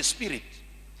kuitika in the spirit,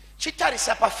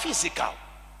 chitarisa pa physical.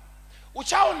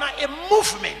 Uchaona a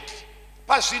movement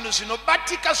pazvinhu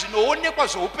zvinobatika zvinoonekwa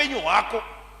zveupenyu hwako,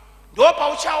 ndo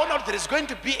pauchaona kuti there is going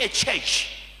to be a change.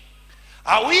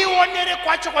 Hauionere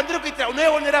kwacho kwandiri kuitira,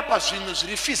 unoionera pazvinhu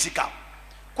zviri physical,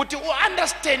 kuti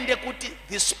uunderstande kuti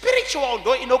the spiritual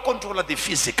ndo inocontrola the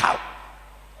physical.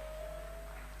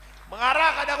 Mwari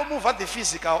akada kumuvha the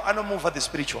physical, anomuvha the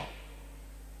spiritual.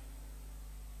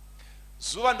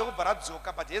 Zuva ndokubva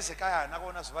radzoka, but Hezekaya haana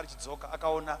kuona zuva richidzoka,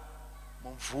 akaona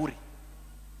mumvuri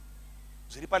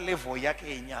zviri palevel yake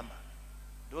yenyama,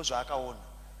 ndo zvaakaona.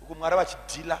 Uku Mwari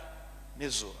vachidhila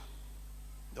nezuva,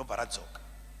 ndobva radzoka.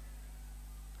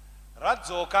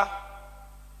 Radzoka,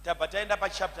 tabva taenda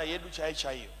pachapter yedu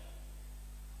chaiyo.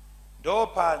 Ndo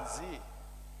panzi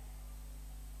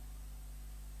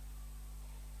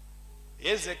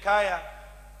Hezekaya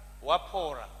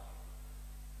wapora,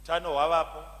 utano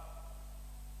hwavapo.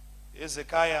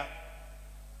 Hezekaya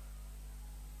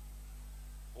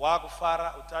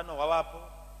wakufara, utano hwavapo.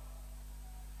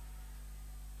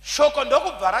 Shoko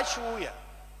ndokubva rachiuya,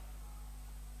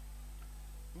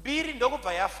 mbiri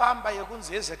ndokubva yafamba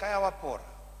yekunzi Hezekaya wapora.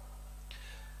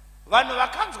 Vanhu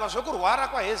vakanzwa zvokurwara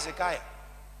kwaHezekaya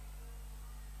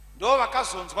ndo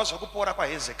vakazonzwa zvokupora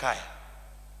kwaHezekaya.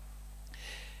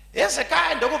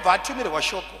 Hezekaya ndokubva atumirwa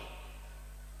shoko,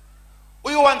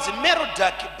 uyu wanzi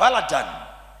Merodach Baladan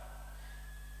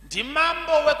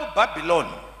ndimambo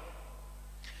wekuBhabhiloni,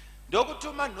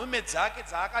 ndokutuma nhume dzake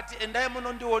dzaakati endai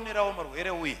munondionerawo murwere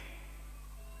uyu,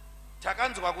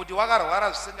 takanzwa kuti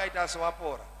wakarwara zvisingaita asi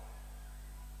wapora.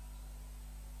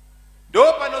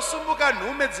 Ndo panosumuka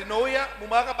nhume dzinouya,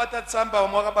 mumwe akabata tsamba,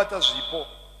 mumwe akabata zvipo.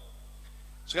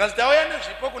 Zvikanzi tauya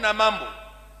nezvipo kuna mambo,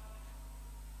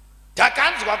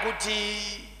 takanzwa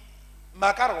kuti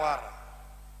makarwara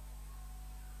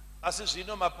asi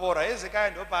zvino mapora. Hezekia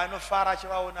ndo paanofara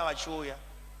achivaona vachiuya,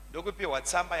 ndokupiwa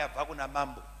tsamba yabva kuna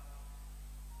mambo.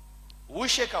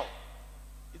 Ushekawo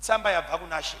itsamba yabva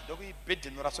kuna She,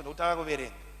 ndokuibhedhenura so ndokutanga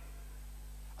kuverenga.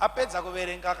 Apedza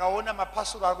kuverenga akaona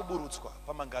mapasuro ari kuburutswa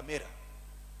pamangamera,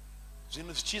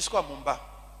 zvinhu zvichiiswa mumba.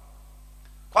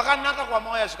 Kwakanaka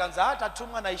kwamauya zvikanzi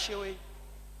tatumwa naishe wei.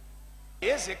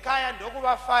 Hezekia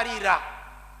ndokuvafarira,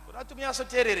 kunati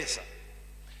munyatsoteereresa.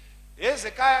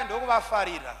 Hezekia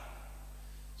ndokuvafarira,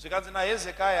 zvikanzi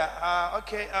naHezekia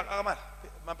okay,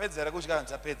 mapedza here kudya?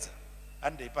 Ndapedza,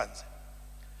 handei panze.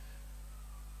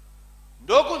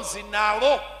 Ndokunzi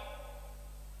navo,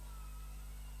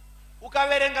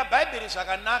 ukaverenga bhaibheri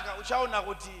zvakanaka uchaona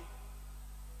kuti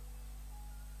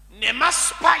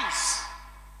nemaspice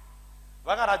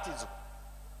vakaratidzwa.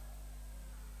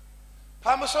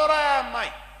 Pamusoro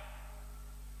yaamai,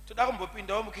 toda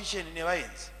kumbopindawo mukicheni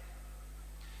nevaenzi,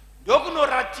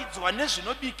 ndokunoratidzwa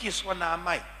nezvinobikiswa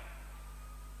naamai.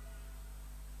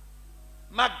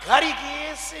 Magariki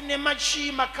ese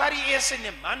nemachii, makari ese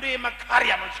nemhando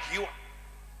yemakari anodyiwa.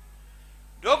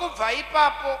 Ndokubva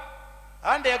ipapo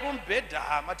handa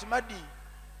yekumubhedha matimadii,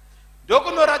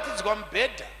 ndokunoratidzwa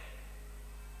mubhedha.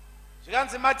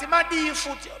 Zvikanzi matimadii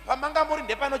futi, pamanga muri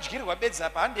ndepanodyirwa bedzi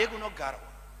apa, handa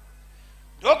yekunogarwa.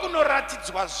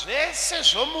 Ndokunoratidzwa zvese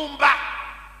zvomumba.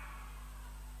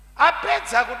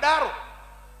 Apedza kudaro,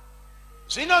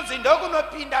 zvinonzi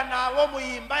ndokunopinda navo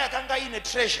muimba yakanga ine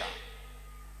treasure.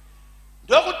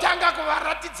 Ndokutanga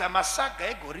kuvaratidza masaga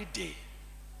egoridhe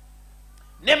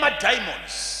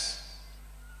nemadiamonds,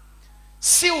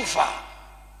 silver,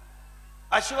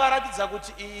 achivaratidza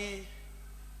kuti iyi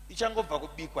ichangobva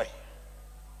kubikwa iyi.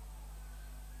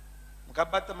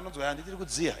 Mukabata munonzwa handitiri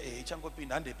kudziya,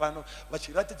 ichangopinda hande pano,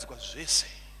 vachiratidzwa zvese.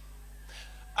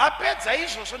 Apedza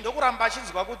izvozvo ndokuramba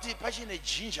achinzwa kuti pachine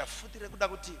jinja futi rekuda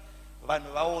kuti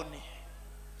vanhu vaone.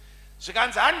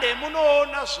 Zvikanzi hande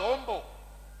munoona zvombo,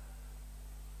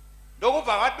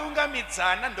 ndokubva vadunga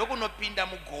midzana ndokunopinda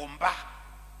mugomba,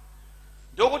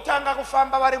 ndokutanga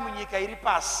kufamba vari munyika iri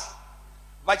pasi,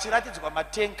 vachiratidzwa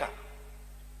matenka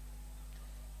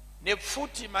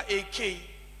nepfuti ma-AK.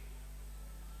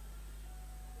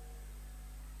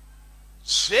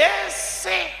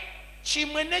 Zvese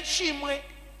chimwe nechimwe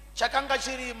chakanga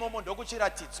chiri imomo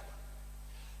ndokuchiratidzwa.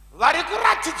 Vari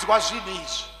kuratidzwa zvinhu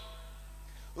izvi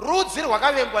rudzi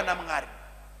rwakavengwa naMwari.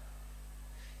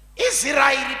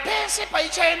 Israeri pese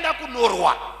paichaenda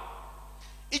kunorwa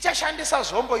ichashandisa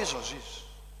zvombo izvozvizvi.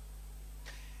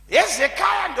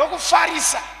 Hezekia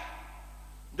ndokufarisa,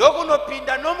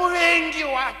 ndokunopinda nomuvengi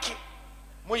wake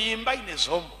muimba ine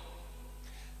zvombo.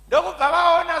 Ndokubva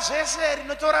vaona zvese,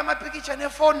 rinotora mapikicha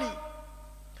nefoni,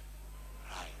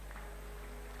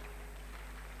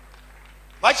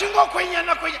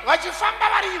 vachingokwenyana kwenyana, vachifamba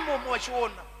vari imomo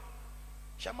vachiona.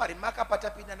 Shamwari, maka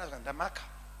patapinda nazvandamaka,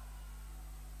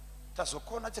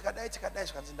 tazokona tikadai tikadai.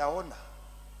 Zvikanzi ndaona.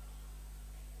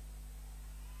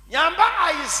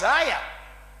 Nyamba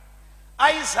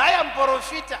Isaiah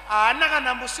muprofita haana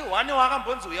kana musi wani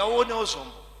wakambonzi uyauonewo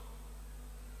zvombo.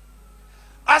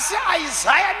 Asi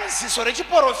Isaiah neziso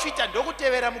rechiprofita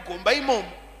ndokutevera mugomba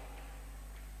imomo,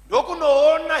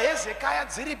 ndokunoona Hezekia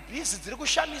dziri bhizi, dziri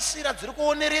kushamisira, dziri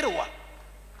kuonererwa.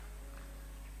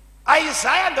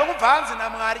 Isaiah ndokubva anzi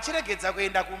naMwari, chiregedza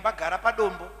kuenda kumba, gara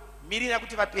padombo, mirira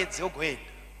kuti vapedze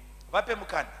ugoenda, vape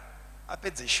mukana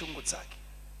apedze shungu dzake.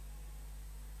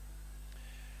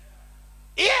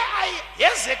 Iye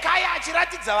Hezekia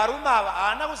achiratidza varume ava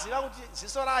haana kuziva kuti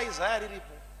ziso raIsaiah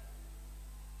riripo.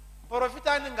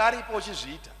 Muprofita anenge aripo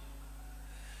uchizviita.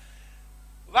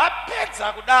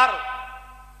 Vapedza kudaro,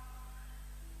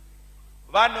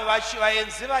 vanhu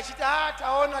vaenzi vachiti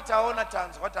taona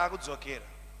tanzwa, taakudzokera.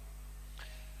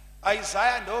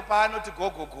 Isaiah ndo paanoti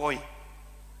gogogoi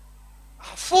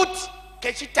futi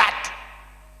kechitatu.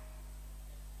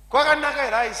 Kwakanaka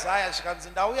here Isaiah, zvikanzi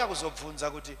ndauya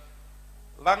kuzobvunza kuti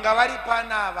vanga vari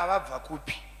panava vabva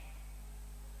kupi?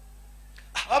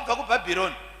 Vabva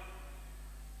kuBhabhironi.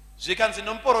 Zvikanzi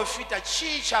nomuprofita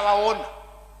chii chavaona?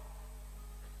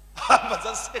 Hamba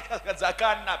dzaseka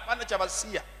dzakana, pana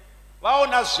chavasiya.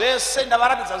 Vaona zvese,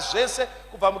 ndavaratidza zvese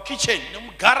kubva mukicheni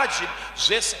nemugaraji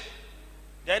zvese.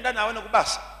 Ndaenda navo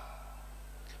nekubasa.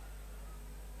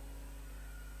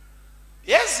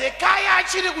 Hezekiah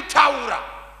achiri kutaura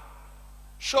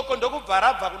shoko ndokubva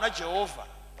rabva kuna Jehovha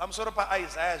pamusoro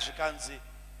paIsaiah zvikanzi,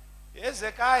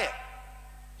 Hezekiah,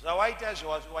 zvawaita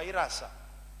zvawairasa,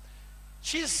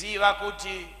 chiziva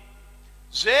kuti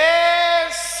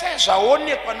zvese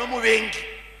zvaonekwa nomuvengi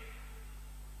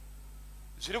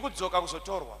zviri kudzoka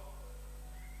kuzotorwa,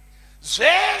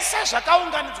 zvese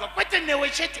zvakaunganidzwa, kwete newe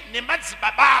chete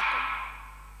nemadzibaba ako,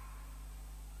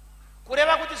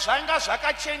 kureva kuti zvanga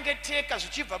zvakachengeteka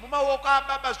zvichibva mumaoko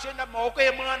ababa zvichienda mumaoko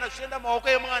emwana, zvichienda mumaoko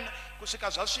emwana, kusvika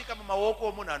zvasvika mumaoko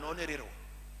omunhu anoonererwa.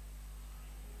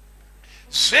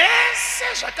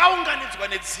 Zvese zvakaunganidzwa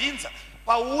nedzinza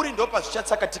pauri ndo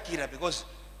pazvichatsakatikira because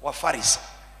wafarisa.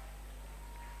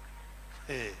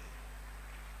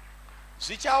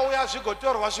 Zvichauya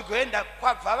zvigotorwa zvigoenda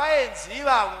kwabva vaenzi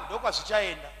ivavo, ndo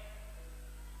kwazvichaenda.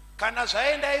 Kana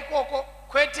zvaenda ikoko,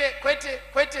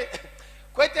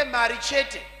 kwete mari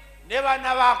chete,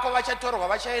 nevana vako vachatorwa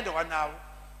vachaendwa navo,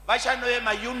 vachanove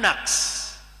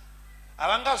ma-eunuchs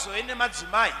havangazove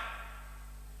nemadzimai,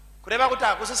 kureva kuti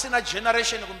hakusisina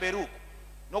generation kumberi uku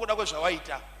nokuda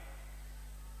kwezvawaita.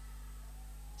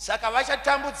 Saka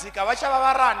vachatambudzika, vachava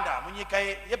varanda munyika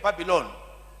yeBhabhiloni.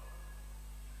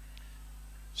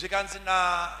 Zvikanzi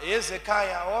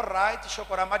naHezekiah, alright,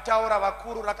 shoko ramataura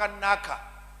vakuru rakanaka,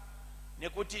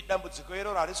 nekuti dambudziko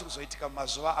iroro harisi kuzoitika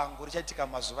mumazuva angu, richatika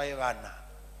mumazuva evana.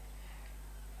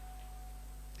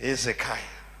 Hezekiah,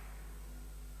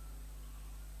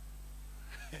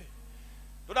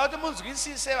 ndoda kuti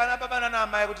munzwisise vana baba nana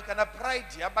amai kuti kana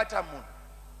pride yabata munhu,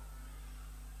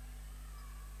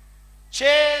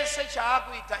 chese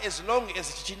chaakuita as long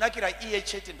as chichinakira iye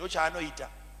chete ndo chaanoita.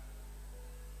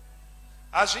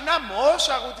 Hazvina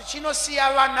mhosva kuti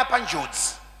chinosiya vana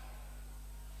panjodzi.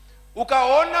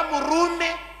 Ukaona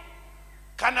murume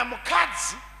kana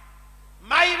mukadzi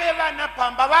mai vevana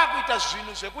pamba vakuita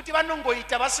zvinhu zvekuti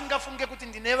vanongoita vasingafunge kuti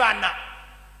ndine vana,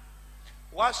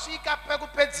 wasvika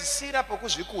pekupedzisira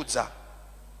pokuzvikudza.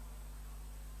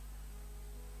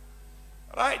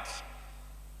 Right,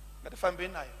 ngatifambe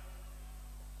nayo.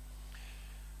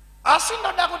 Asi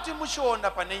ndoda kuti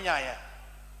muchiona pane nyaya,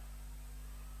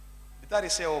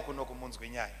 nditarisewo kuno kumunzwe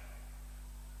nyaya.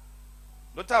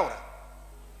 Ndotaura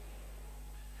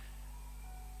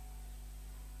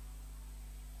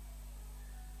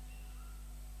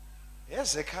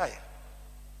Hezekiah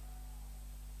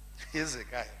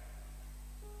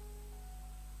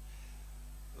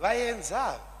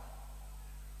vaenza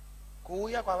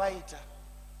kuuya kwavaita,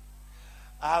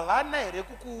 havana here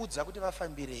kukuudza kuti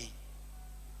vafambirei?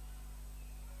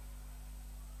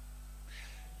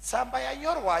 Tsamba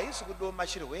yanyorwa haisi kudoma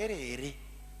chirwere here?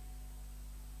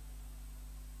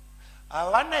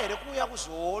 Havana here kuuya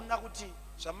kuzoona kuti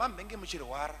zvamamhenge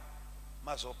muchirwara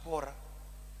mazopora?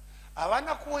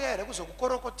 Havana kuuya here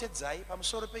kuzokukorokotedzai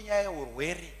pamusoro penyaya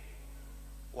yeurwere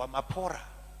hwamapora?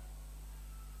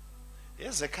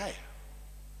 Hezekiah,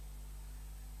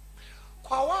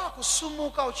 kwawa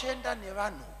kusumuka uchienda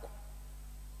nevanhu uko,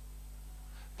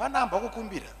 panamba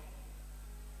kukumbira.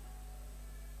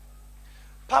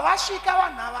 Pavasvika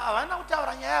vanhu ava havana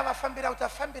kutaura nyaya yavafambira kuti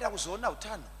afambira kuzoona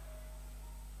utano.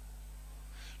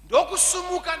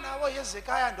 Ndokusumuka navo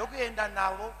Hezekiah, ndokuenda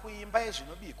navo kuimba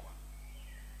yezvinobikwa.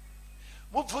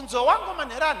 Mubvunzo wangu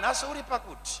manhero anhasi uri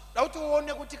pakuti da kuti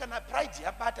uone kuti kana pride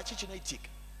yabata chii chinoitika.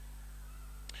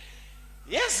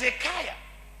 Hezekiah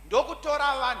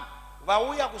ndokutora vanhu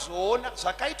vauya kuzoona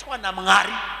zvakaitwa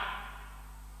naMwari,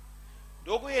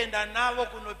 ndokuenda navo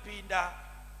kunopinda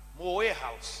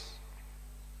muwarehouse,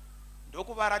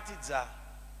 ndokuvaratidza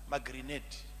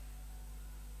magrenade.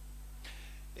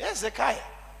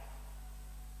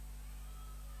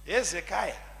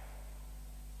 Hezekiah,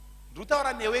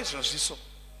 ndutaura newe izvozviso.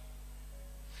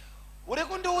 Uri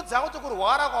kundiudza kuti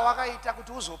kurwara kwawakaita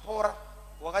kuti uzopora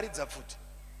wakaridza pfuti?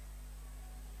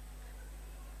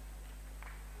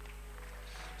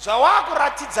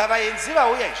 Zvawakuratidza vaenzi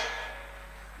vauya izvi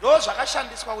ndo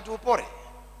zvakashandiswa kuti upore?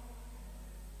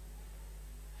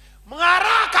 Mwari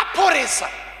akaporesa,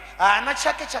 haana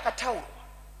chake chakataurwa.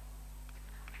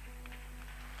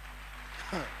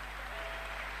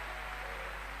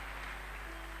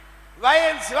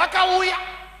 Vaenzi vakauya,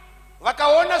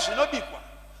 vakaona zvinobikwa,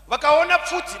 vakaona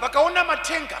pfuti, vakaona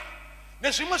matenga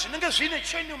nezvimwe zvinenge zvine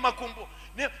cheni mumakumbo,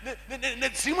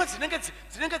 nedzimwe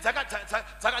dzinenge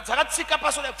dzakatsika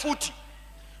paso repfuti,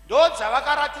 ndo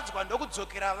dzavakaratidzwa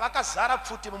ndokudzokera vakazara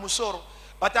pfuti mumusoro,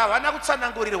 but havana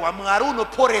kutsanangurirwa Mwari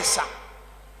unoporesa.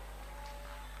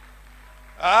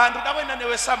 Ndoda kuenda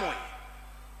newe Samuel.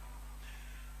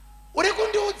 Uri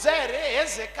kundiudza here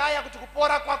Hezekiah kuti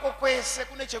kupora kwako kwese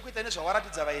kune chekuita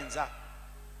nezvawaratidza vaenza?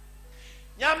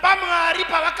 nyamba Mwari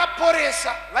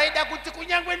pavakaporesa vaida kuti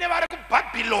kunyangwe nevari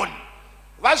kuBhabhiloni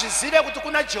vazvizive kuti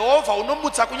kuna Jehovha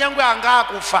unomutsa kunyangwe anga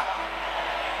akufa.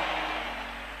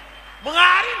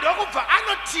 Mwari ndokubva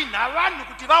anotinha vanhu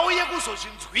kuti vauye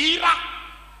kuzozvinzwira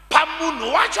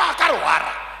pamunhu wacho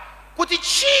akarwara kuti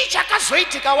chii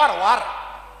chakazoitika warwara,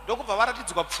 ndokubva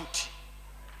varatidzwa pfuti.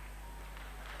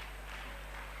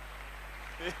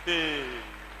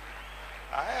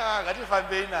 Haya,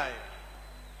 ngatifambei naye.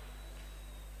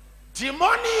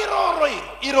 Dhimoni iroro.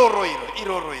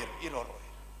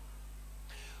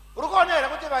 Uri kuona here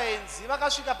kuti vaenzi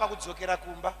vakasvika pakudzokera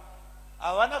kumba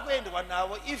havana kuendwa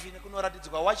navo even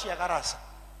kunoratidzwa wachi yakarasa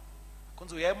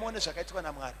kunzi uyai muone zvakaitwa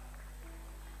naMwari.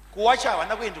 Kuwachi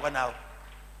havana kuendwa navo.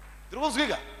 Ndiri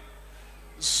kuzwika?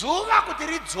 Zuva kuti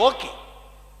ridzoke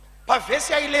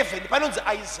pavhesi ya11 panonzi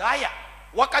Isaya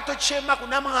wakatochema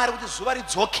kuna Mwari kuti zuva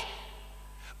ridzoke,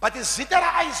 but zita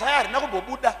raIsaya harina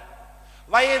kumbobuda.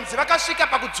 Vaenzi vakasvika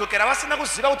pakudzokera vasina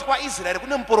kuziva kuti kwaIsraeri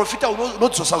kune muprofita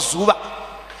unodzosa zuva.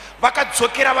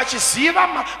 Vakadzokera vachiziva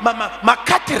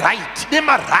makatiraiti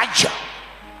nemaraja,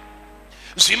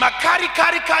 zvimakari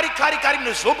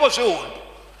nezvombo zvehondo.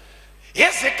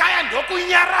 Hezekaya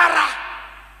ndokunyarara.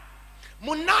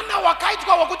 Munana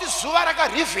wakaitwa wakuti zuva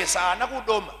rakarivhesa haana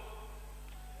kudoma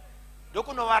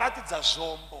ndokunovaratidza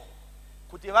zvombo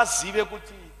kuti vazive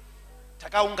kuti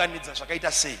takaunganidza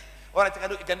zvakaita sei.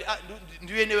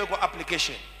 Ndiye newe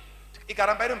application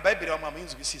ikaramba iri muBhaibheri vamwe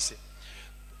hamuinzwisise.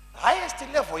 Highest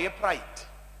level yepride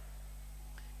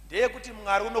ndeyekuti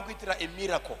Mwari unokuitira a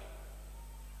miracle.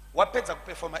 Wapedza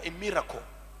kuperforma a miracle,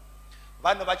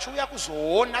 vanhu vachiuya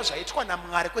kuzoona zvaitwa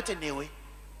naMwari kwete newe,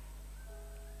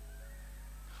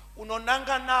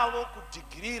 unonanga navo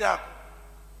kudhigiri rako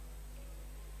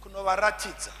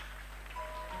kunovaratidza.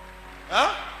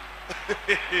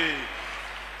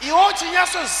 Iwo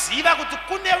uchinyasoziva kuti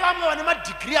kune vamwe vane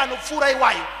madhigiri anopfuura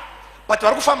iwayo but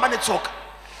vari kufamba netsoka.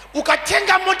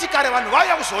 Ukatenga motikari vanhu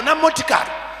vauya kuzoona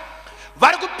motikari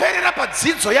vari kuperera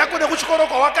padzidzo yako nekuchikoro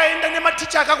kwawakaenda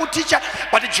nematicha akakuticha,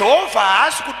 but Jehovha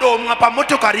haasi kudomwa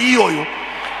pamotokari iyoyo.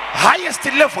 Highest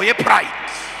level yepride.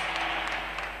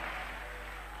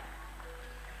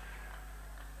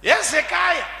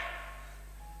 Hezekaya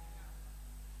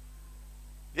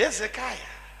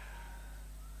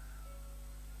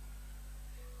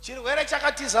chirwere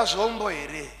chakatiza zvombo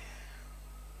here?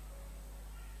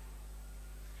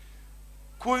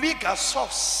 Kuviga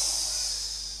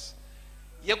source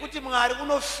yekuti Mwari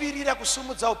unofirira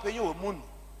kusumudza upenyu hwemunhu.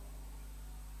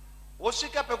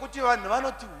 Wosvika pekuti vanhu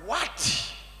vanoti what,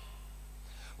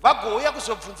 vagouya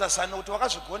kuzobvunzasana kuti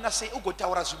wakazvigona sei,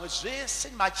 ugotaura zvimwe zvese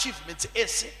maachievements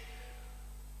ese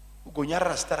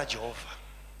ugonyarara zita raJehovha.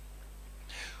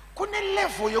 Kune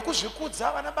level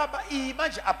yokuzvikudza vana baba, iyi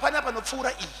manje hapana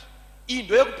panopfuura iyi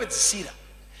ndo yekupedzisira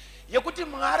yekuti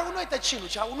Mwari unoita chinhu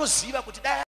chaunoziva kuti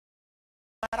dai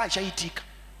chaitika,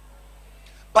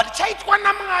 but chaitwa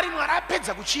naMwari. Mwari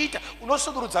apedza kuchiita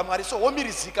unosudurudza Mwari so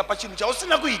womirizika pachinhu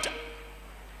chausina kuita.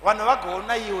 Vanhu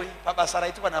vagoona iwe pabasa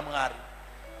raitwa naMwari.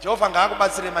 Jehovha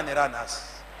ngaakubatsire manhero anhasi.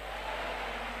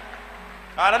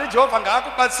 Kana Jehovha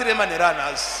ngaakubatsire manhero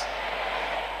anhasi.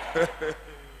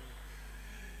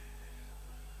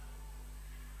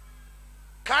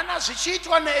 Kana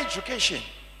zvichiitwa needucation,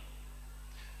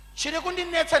 chiri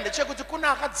kundinetsa ndechekuti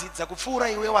kuna akadzidza kupfuura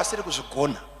iwe wasiri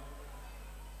kuzvigona.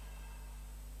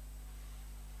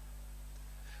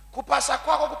 Kupasa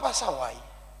kwako kupasa wai.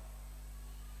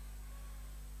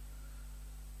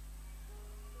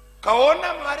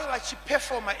 Kaona Mwari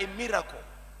vachiperforma a miracle,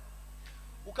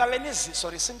 ukave neziso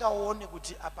risingaoni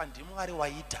kuti apa ndiMwari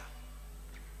waita.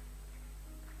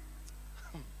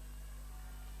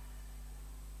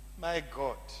 My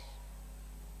God.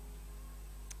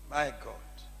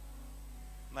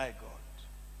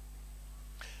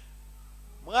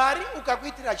 Mwari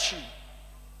ukakuitira chinhu,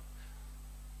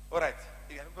 alright,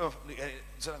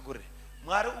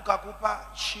 Mwari ukakupa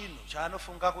chinhu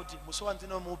chaanofunga kuti musi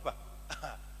wandinomupa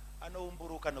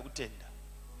anoumburuka nokutenda.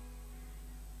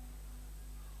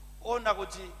 Ona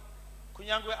kuti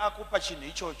kunyangwe akupa chinhu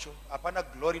ichocho hapana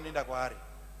glory inoenda kwaari.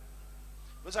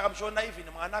 Ndosaka muchiona even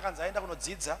mwana akanzi aenda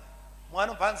kunodzidza,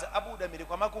 mwana ubvanzi abuda mhiri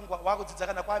kwamakungwa wakudzidza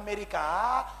kana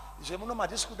kwaAmerica, zvemuno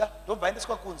mandisi kuda ndobva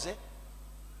aendeswa kunze.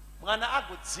 Mwana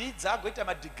agodzidza agoita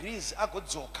madegrees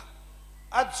agodzoka,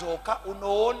 adzoka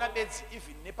unoona bedzi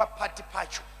even nepapati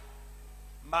pacho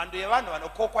mhando yevanhu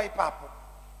vanokokwa ipapo.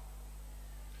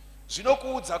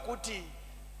 Zvinokuudza kuti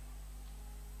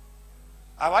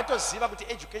havatoziva kuti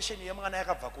education yemwana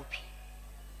yakabva kupi.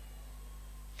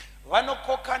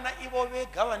 Vanokokana ivo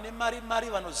vega vane mari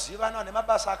vanozivana vane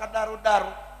mabasa akadaro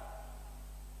daro.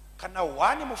 kana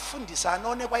wani mufundisi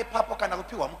anoonekwa ipapo kana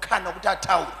kupiwa mukana kuti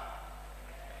ataure.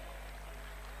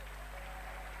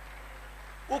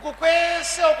 Uku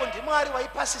kwese uko ndiMwari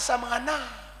waipasisa mwana.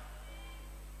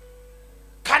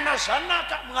 Kana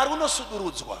zvanaka Mwari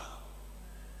unosudurudzwa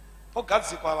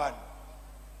pogadzikwa vanhu.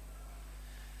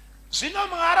 Zvino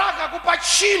Mwari akakupa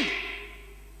chinhu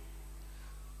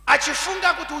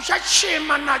achifunga kuti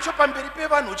uchachema nacho pamberi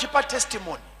pevanhu uchipa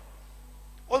testimony,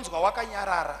 onzwa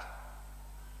wakanyarara.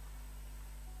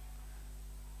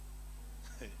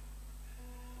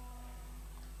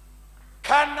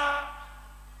 Kana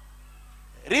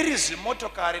riri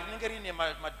zimotokari rinenge rine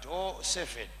madhoo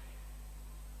 7,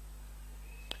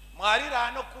 Mwari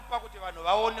raanokupa kuti vanhu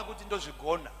vaone kuti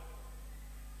ndozvigona,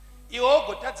 iwe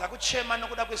ogotadza kuchema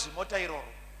nokuda kwezimota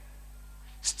iroro,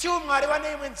 still Mwari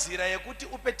vane imwe nzira yekuti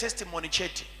upe testimony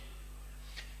chete.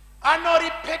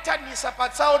 Anoripetanisa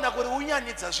patsaona kuri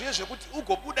unyanidza zviye zvekuti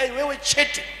ugobuda iwewe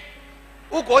chete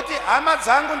ugoti hama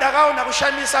dzangu ndakaona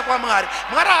kushamisa kwaMwari.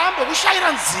 Mwari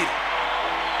haambokushayira nzira.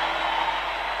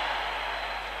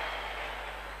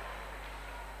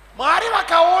 Mwari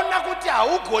vakaona kuti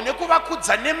haugone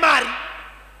kuvakudza nemari,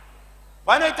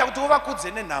 vanoita kuti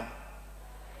uvakudze nenhamo.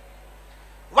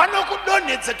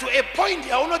 Vanokudonhedza to a point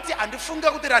yaunoti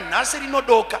handifunga kuti ranhasi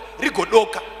rinodoka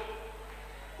rigodoka,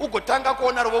 ugotanga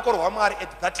kuona ruoko rwaMwari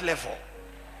at that level.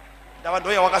 Ndava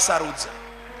ndoya wakasarudza.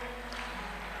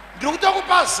 Ndiri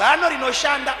kutokupa zano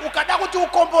rinoshanda. Ukada kuti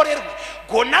ukomborerwe,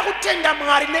 gona kutenda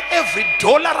Mwari neevery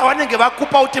dollar ravanenge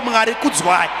vakupa kuti Mwari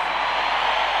kudzwai.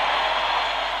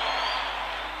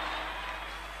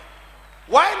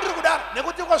 Why ndiri kudaro?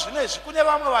 Nekuti kwa zvino izvi kune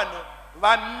vamwe vanhu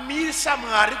vamisa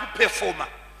Mwari kuperforma.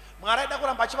 Mwari aida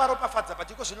kuramba achivaropafadza,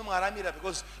 but iko zvino Mwari amira,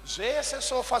 because zvese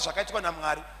sofa zvakaitwa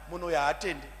naMwari munhu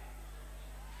haatende.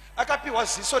 Akapiwa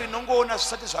ziso rinongoona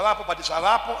zvisati zvavapo, but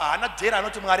zvavapo haana dhera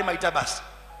anoti Mwari maita basa.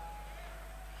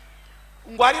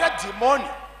 Ngwarira dhimoni,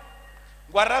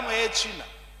 ngwarira mweya yetsvina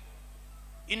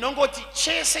inongoti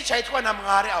chese chaitwa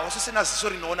naMwari hausisina ziso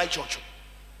rinoona ichocho.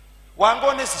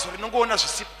 Wangoone ziso rinongoona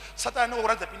zvisipo. Satani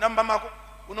anokuratidza pinda mumba mako,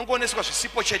 unongooneswa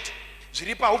zvisipo chete,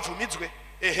 zviripo haubvumidzwe.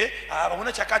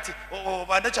 Una chakati,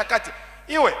 vana chakati.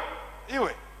 Iwe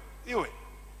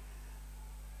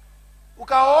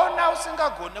ukaona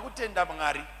usingagone kutenda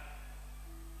Mwari,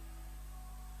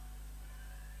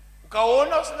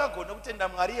 ukaona usingagone kutenda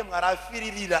Mwari, iye Mwari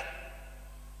afiririra,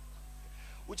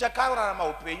 uchakararama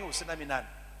upenyu usina minani.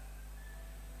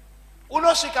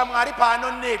 Unosvika Mwari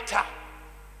paanoneta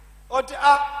oti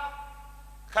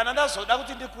kana ndazoda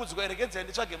kuti ndikudzwe, regedzai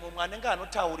nditsvage mumwe anenge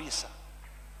anotaurisa,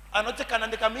 anoti kana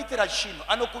ndikamuitira chinhu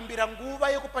anokumbira nguva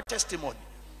yekupa testimony.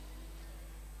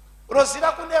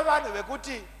 Unoziva kune vanhu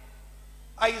vekuti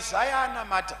Isaiah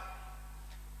anamata,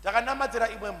 takanamatira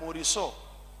imwe mhuri so,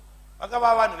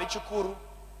 vakava vanhu vechikuru,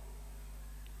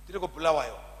 tiri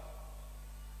kuBulawayo.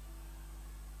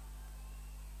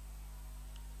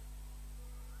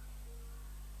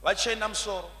 Vachena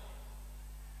musoro,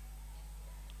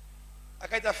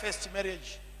 akaita first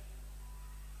marriage,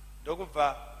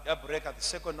 ndokubva yabreka, the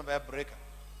second number yabreka,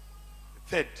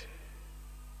 the third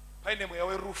paine mweya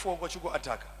werufu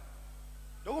wongochikuataka,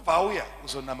 ndokubva auya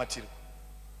kuzonamatira.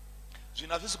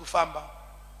 Zvinhu hazvisi kufamba.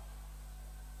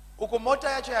 Uko mota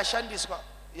yacho yashandiswa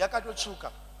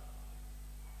yakatotsvuka.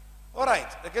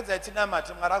 Alright, regedzai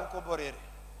tinamate, Mwari akukomborere.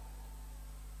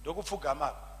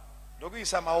 Ndokupfugama,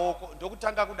 ndokuisa maoko,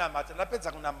 ndokutanga kunamata.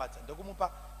 Ndapedza kunamata,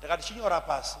 ndokumupa, ndakati chinyora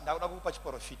pasi, ndakuda kukupa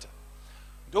chiprofita.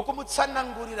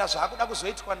 Ndokumutsanangurira zvaakuda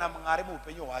kuzoitwa naMwari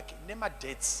muupenyu hwake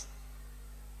nemadates,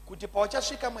 kuti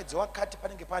pauchasvika mwedzi wakati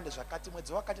panenge pane zvakati,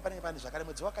 mwedzi wakati panenge pane zvakati,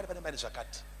 mwedzi wakati panenge pane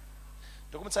zvakati.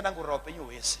 Ndokumutsanangurira upenyu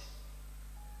hwese.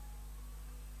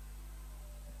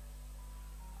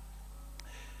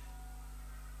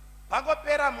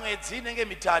 Pangopera mwedzi inenge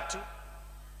mitatu,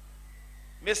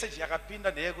 message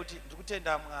yakapinda ndeyekuti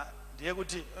ndikutenda Mwari,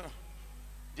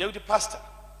 ndeyekuti pastor,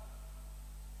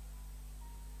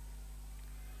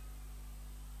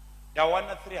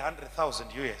 ndawana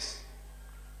 300,000 US.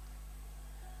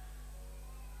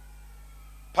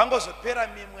 Pangozopera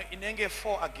mimwe inenge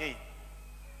 4 again,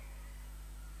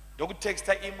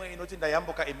 ndokutexta imwe inoti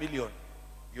ndayambuka $1 million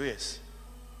US.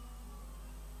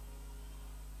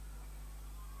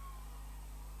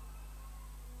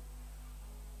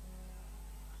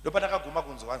 Ndopatakaguma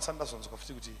kunzwa ansandazonzwa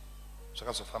futi kuti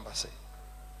zvakazofamba sei.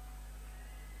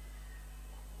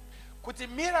 Kuti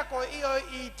miracle iyo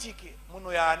iitike,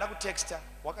 munhu yaana kutexta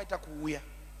wakaita kuuya.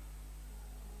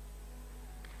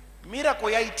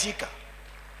 Miracle yaitika,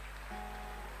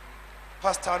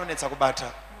 pastor anonetsa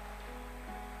kubata.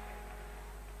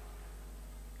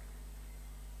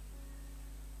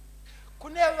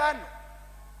 Kune vanhu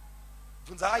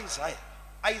bvunza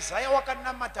Isaiah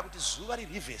wakanamata kuti zuva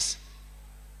reverse,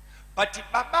 but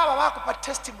baba vakupa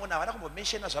testimony havana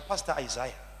kumbomenshena zvapastor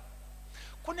Isaiah.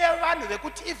 Kune vanhu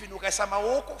vekuti even ukaisa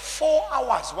maoko 4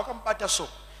 hours wakamubata so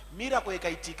miracle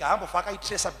ikaitika hambofa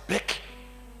akaitresa back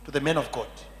to the man of God,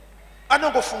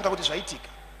 anongofunga kuti zvaitika.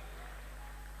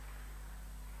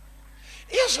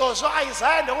 Izvozvo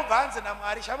Isaiah ndokubva anzi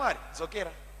naMwari, shamwari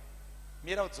dzokera,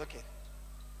 mira udzokere.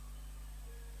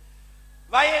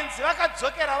 Vaenzi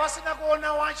vakadzokera vasina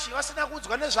kuona wachi, vasina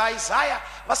kuudzwa nezvaIsaiah,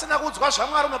 vasina kuudzwa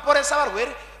zvaMwari unoporesa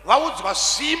varwere, vaudzwa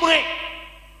zvimwe.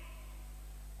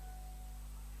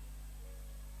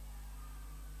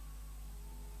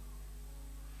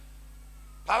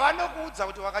 Pavanokuudza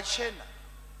kuti wakachena,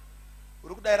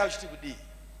 uri kudaira uchiti kudii?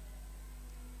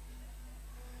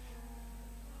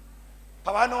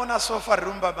 Pavanoona sofa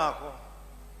rirumba mako,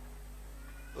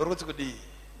 uri kuti kudii?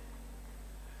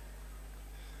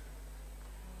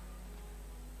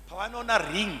 Pavanoona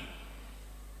ring,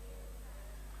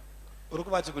 uri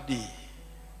kuvati kudii?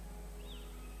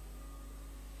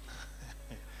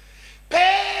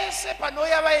 Pese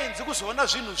panouya vaenzi kuzoona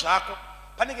zvinhu zvako,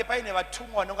 panenge paine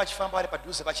vatumwa vanonga vachifamba vari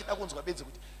padhuze vachida kunzwa bedzi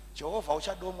kuti Jehovha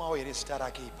uchadomwawo here zita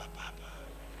rake ipapapa.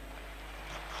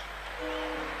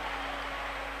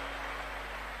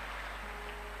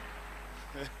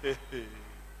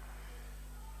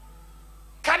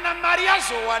 Kana mari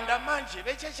yazowanda manje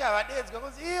vechechi havadedzwa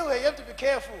kunzi iwe you have to be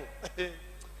careful.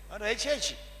 Vanhu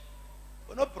vechechi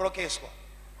unobrokeswa.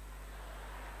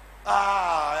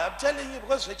 I'm telling you,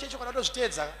 because vechechi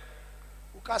ukanatozviteedza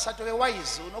ukasatove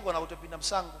wise unogona kutopinda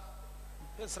musango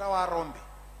pedzisira warombe.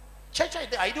 Chechi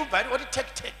haidi kubva oti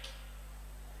tek.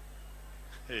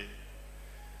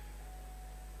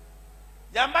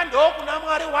 Yamba ndokuna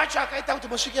Mwari wacho akaita kuti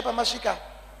musvike pamasvika.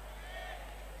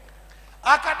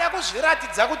 Akada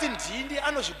kuzviratidza kuti ndindi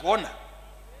anozvigona.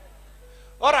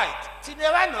 Alright, tine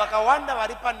vanhu vakawanda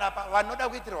vari panapa vanoda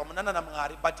kuitirwa munana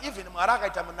naMwari, but even Mwari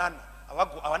akaita munana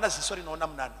havana ziso rinoona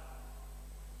munana.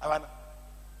 Havana.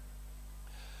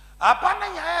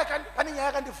 Pane nyaya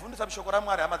yakandivhundisa mushoko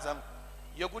raMwari hama dzangu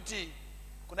yokuti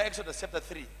kuna Exodus chapter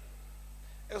 3.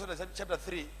 Exodus chapter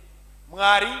 3,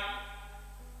 Mwari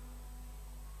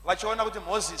vachiona kuti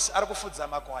Moses ari kufudza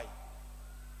makwai.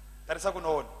 Tarisa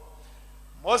kunoona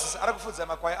Moses ari kufudza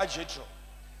makwai aJethro.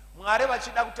 Mwari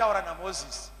vachida kutaura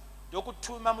naMoses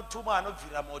ndokutuma mutumwa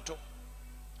anobvira moto,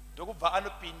 ndokubva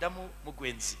anopinda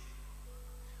mugwenzi.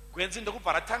 Gwenzi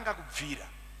ndokubva ratanga kubvira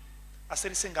asi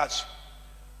risingazvi.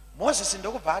 Moses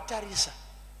ndokubva atarisa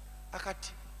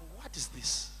akati, what is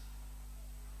this?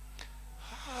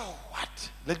 What?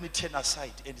 Let me turn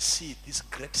aside and see this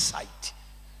great sight,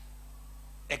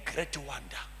 a great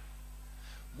wonder.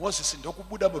 Moses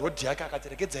ndokubuda murodhi yake akati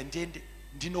rekedza ndiende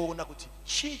ndinoona kuti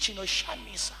chii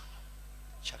chinoshamisa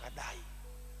chakadai.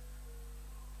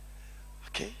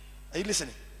 Okay, are you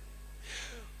listening?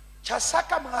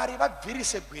 Chasaka Mwari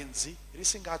vabvirise gwenzi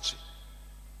risingatsvi,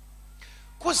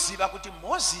 kuziva kuti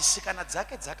Moses kana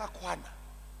dzake dzakakwana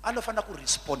anofanira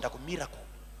kuresponda kumiracle.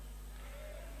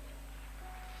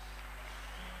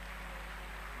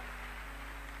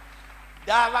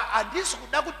 Dava handisi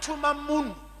kuda kutuma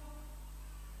munhu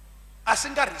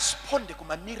asingaresponde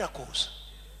kuma-miracles.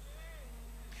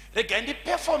 Rega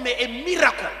ndiperforme a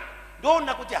miracle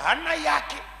ndoona kuti hana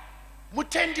yake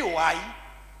mutendi hwai.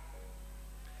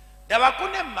 Dava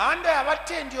kune mhando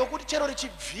yavatendi yokuti chero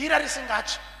richibvira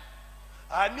risingatsvi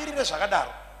haamirire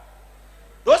zvakadaro.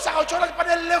 Ndosaka uchiona kuti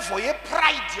pane level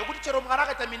yepride yokuti chero Mwari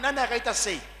akaita minana yakaita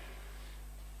sei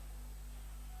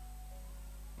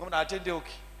munhu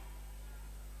atendeuki.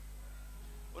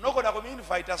 Unogona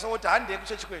kumuinvita soti handei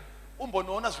kuchechi kwedu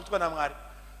umbonoona zvikuitwa naMwari.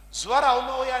 Zuva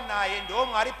raunouya naye ndo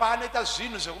Mwari paanoita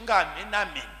zvinhu zvekunge amen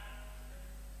amen,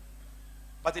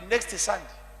 but the next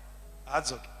Sunday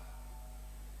haadzoki.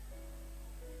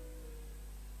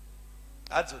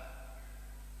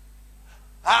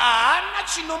 Haana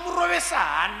chinomurovesa,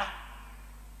 hana.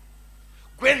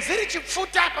 Gwenzi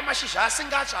richipfuta pamashizha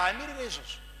asingatsvi haamirire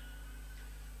izvozvo.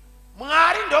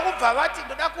 Mwari ndokubva vati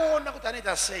ndoda kuona kuti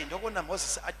anoita sei. Ndokuona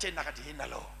Moses atenda akati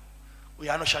henalo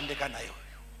uyu anoshandika naye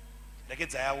uyu,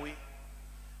 rekedzai auye.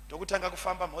 Ndokutanga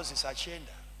kufamba Moses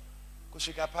achienda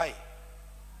kusvika pai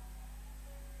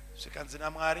zvikanzi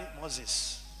naMwari,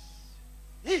 Moses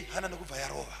hana nokubva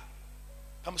yarova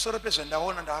pamusoro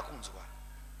pezvandaona ndaakunzwa,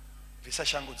 bvisa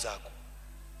shangu dzako.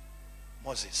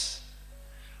 Moses,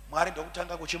 Mwari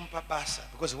ndokutanga kuchimupa basa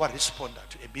because he responded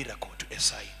to a miracle, to a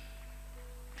sign.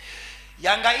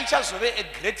 Yanga ichazove a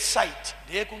great sight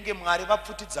ndeyekunge Mwari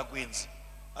vapfutidza gwenzi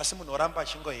asi munhu oramba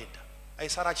achingoenda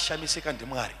aisara achishamisika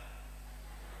ndiMwari.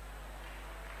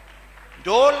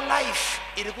 ndo life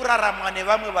iri kuraramwa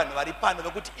nevamwe vanhu vari pano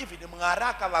vekuti even Mwari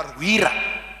akavarwira,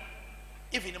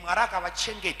 even Mwari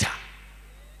akavachengeta,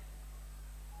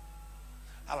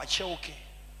 havacheuke,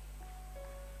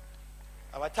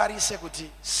 havatarise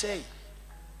kuti sei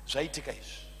zvaitika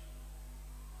izvi.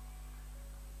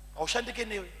 Haushandike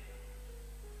newe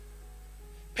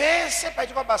pese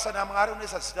paitika basa naMwari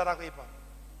unoisa zita rako ipapo.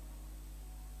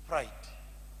 Pride.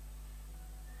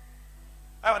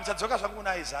 Aiwa, ndichadzoka zvangu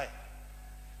kuna Isaya.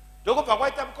 Ndokubva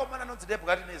kwaita mukomana anonzi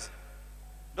Nebhukadhineza,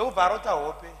 ndokubva arota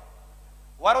hope.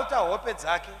 Warota hope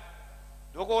dzake,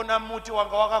 ndokuona muti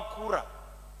wanga wakakura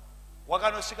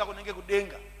wakanosvika kunenge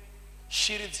kudenga,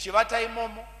 shiri dzichivata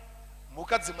imomo,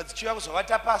 mhuka dzimwe dzichiuya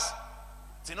kuzovata pasi,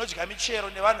 dzinodya michero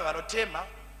nevanhu vanotema.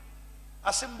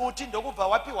 Asi muti ndokubva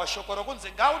wapiwa shoko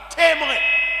rokunzi ngautemwe.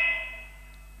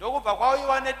 Ndokubva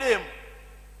kwauyiwa nedemo,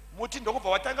 muti ndokubva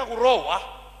watanga kurohwa,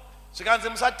 zvikanzi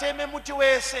musateme muti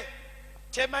wese,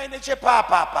 temai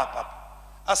nechepapa,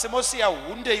 asi mosiya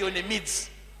hunde iyo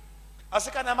nemidzi.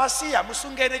 Asi kana masiya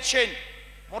musunge necheni,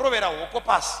 murovera hoko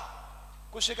pasi,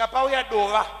 kusvika pauya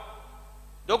dova.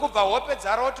 Ndokubva hope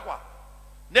dzarotwa.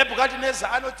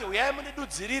 Nebhukadhineza anoti uyai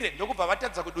munidudzirire, ndokubva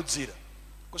vatadza kududzira,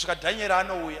 kusvika Dhanieri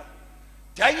anouya.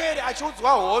 Dhanieri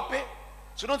achiudzwa hope,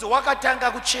 zvinonzi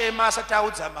wakatanga kuchema asati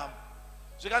audza mambo.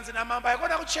 Zvikanzi namambo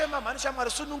aikona kuchema, mhani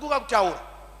shamwari sununguka kutaura.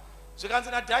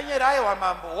 Zvikanzi naDhanieri aiwa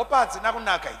mambo, hope hadzina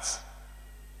kunaka idzi.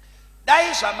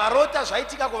 Dai zvamarota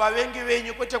zvaitika kuvavengi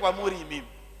venyu kwete kwamuri imimi.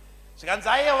 Zvikanzi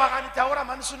aiwa akanitaura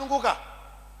mhani sununguka.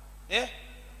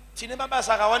 Tine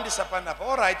mabasa akawandisa panapa.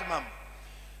 All right mambo.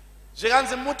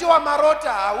 Zvikanzi muti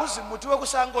wamarota hauzi muti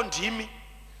wekusango ndimi.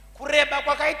 Kureba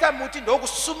kwakaita muti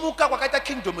ndokusumuka kwakaita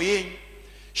kingdom yenyu.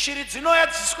 Shiri dzinoya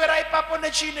dziswera ipapo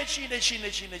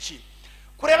nechine.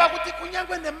 Kureva kuti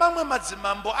kunyangwe nemamwe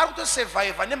madzimambo ari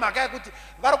kutosurvive nemhaka yekuti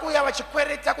vari kuuya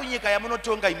vachikwereta kunyika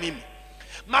yamunotonga imimi.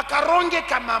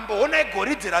 Makarongeka mambo, honai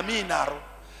goridhe ramuinaro.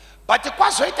 But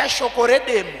kwazoita shoko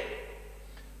redemo,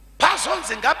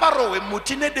 pazonzi ngaparohwe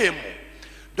muti nedemo,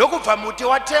 ndokubva muti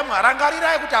watemwa.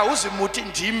 Rangarirai kuti hauzi muti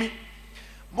ndimi.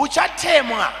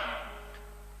 Muchatemwa.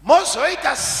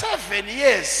 Mozoita 7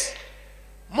 years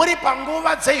muri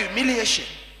panguva dzehumiliation,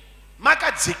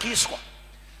 makadzikiswa.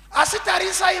 Asi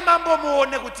tarisai mambo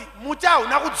muone kuti muti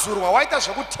hauna kudzurwa, waita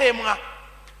zvokutemwa.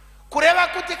 Kureva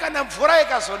kuti kana mvura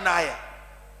ikazonaya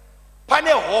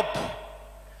pane hope,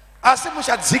 asi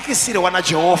muchadzikisirwa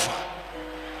naJehovha.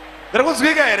 Ndiri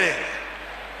kunzwika here?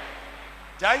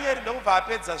 Dhanieri ndokubva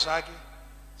apedza zvake.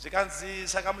 Zvikanzi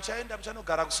saka muchaenda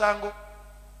muchanogara kusango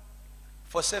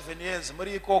for 7 years,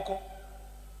 muri ikoko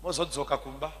mozodzoka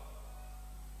kumba.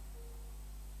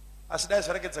 Asi dai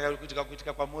zvaregedza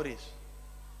kuitika kwamuri izvi,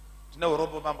 tine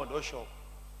urombo mambo ndoshoko.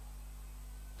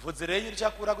 Bvudzi renyu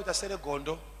richakura kuita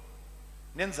seregondo,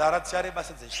 nenzara dzichareba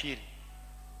sedzeshiri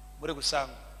muri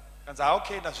kusango. Kanzi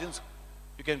okay, ndazvinzwa,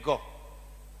 you can go.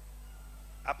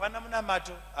 Hapana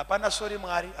munamato, hapana sori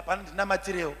Mwari, hapana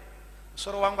ndinamatirewo,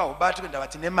 musoro wangu haubati kuenda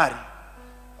vati nemari.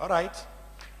 All right.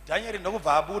 Dhanieri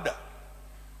ndokubva abuda,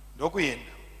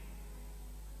 ndokuenda.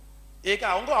 Eka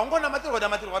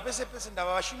haungonamatirwa pese pese,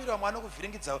 ndava vashumiri vamwe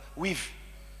vanokuvhiringidza weave.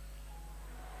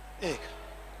 Eka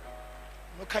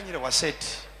nokanyirwa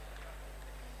seti.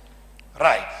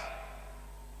 Right.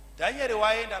 Dhanieri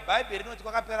waenda, Bhaibheri rinoti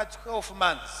kwakapera 12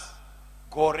 months,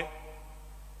 gore.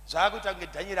 Zvakuita kunge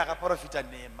Dhanieri akaprofita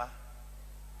nhema.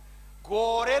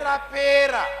 Gore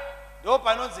rapera, ndo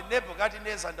panonzi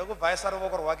Nebhukadhineza ndokubva aisa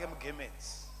ruoko rwake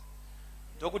mugemenzi,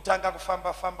 ndokutanga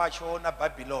kufamba achiona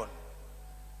Bhabhiloni,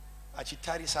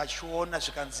 achitarisa achiona,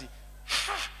 zvikanzi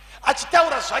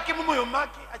achitaura zvake mumwoyo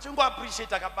make,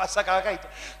 achingoappreciate kabasa kaakaita.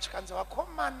 Zvikanzi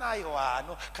vakomana iwa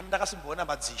ano, kana ndakasimboona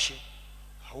madzishe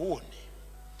hauone.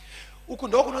 Uku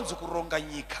ndokunonzi kuronga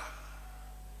nyika.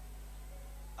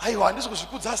 Aiwa, handisi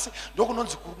kuzvikudza asi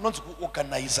ndokunonzi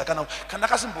kuorganize, kana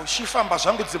ndakasimbofamba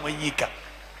zvangu dzimwe nyika.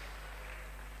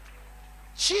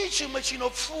 Chii chimwe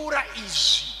chinopfuura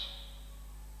izvi?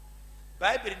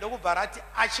 Bhaibheri ndokubva rati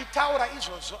achitaura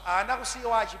izvozvo haana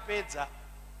kusiyiwa achipedza.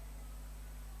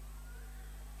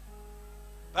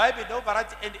 Bhaibheri ndokubva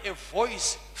rati and a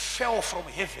voice fell from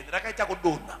heaven, rakaita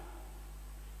kudonha.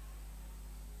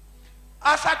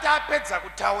 Asati apedza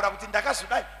kutaura kuti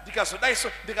ndakazodai,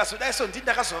 ndikazodaiso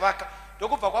ndakazovaka,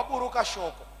 ndokubva kwaburuka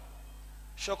shoko.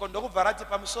 Shoko ndokubva rati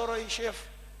pamusoro ishefu,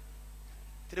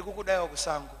 tiri kukudaiwa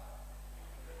kusango.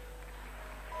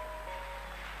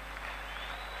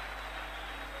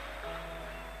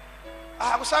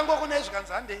 Kusango kune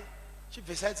zvikanzi hande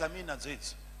chibvesaidza mini nadzo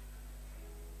idzi.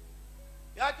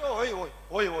 Yato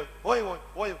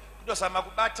hoi, kudozama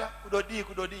kubata,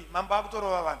 kudodii, mambo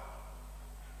akutorova vanhu.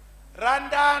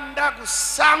 randanda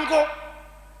kusango.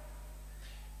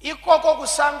 Ikoko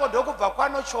kusango ndokubva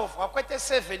kwanochovhwa kwete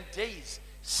 7 days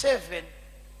 7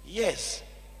 years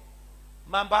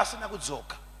mambo asina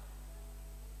kudzoka.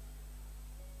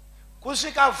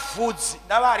 Kusvika vhudzi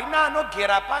ndava harina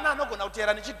anogera pana anogona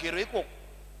kutera nechigero ikoko.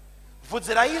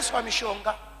 Vhudzi raiswa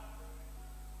mishonga.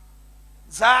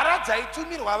 Nzara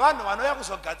dzaitumirwa vanhu vanouya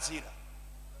kuzogadzira.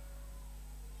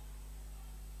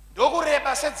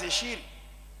 Ndokureba sedzeshiri.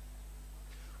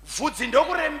 Vhudzi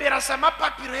ndokurembera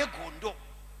samapapiro egondo.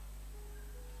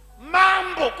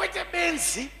 Mambo kwete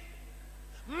benzi.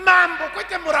 Mambo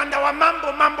kwete muranda wa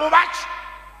mambo, mambo vacho.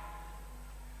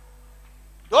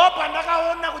 Ndopa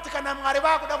ndakaona kuti kana Mwari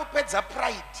vakuda kupedza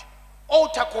pride,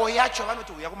 outako yacho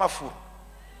vanoti uya kumafuro.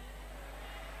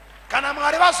 Kana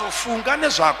Mwari vazofunga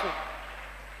nezvako,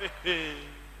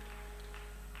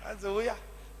 azouya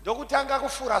ndokutanga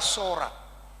kufura sora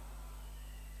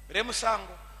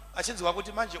remusango achinzwa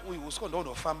kuti manje uyu usko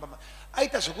ndonofamba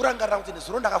aita zvekurangarira kuti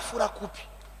nezuro ndakafura kupi.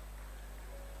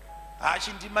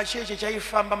 Achindima cheche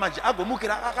chaifamba manje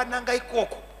agomukira akananga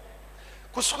ikoko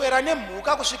kuswera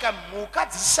nemhuka kusvika mhuka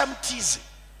dzisamutize.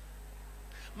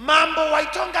 Mambo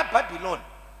waitonga Babylon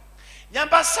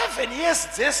nyamba 7 years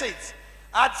dzese idzi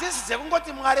hadzisi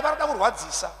dzekungoti Mwari varikuda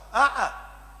kurwadzisa.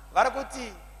 Vari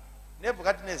kuti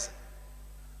Nebukadnezar,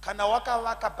 kana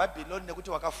wakavaka Babylon nekuti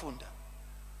wakafunda,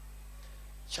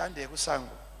 chande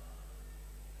kusango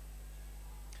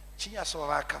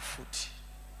chinyasovaka futi.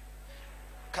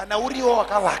 Kana uriwo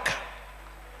wakavaka,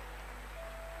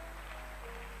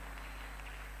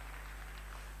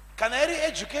 kana iri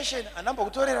education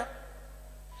anambokutorera,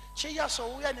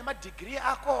 chinyasouya nemadegree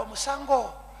ako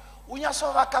musango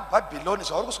unyasovaka Babylon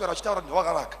zvauri kuswera uchitaura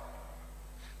ndewakavaka.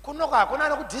 Kunoko hakuna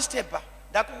anokudisturba.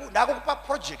 Ndakukupa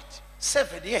project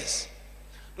 7 years.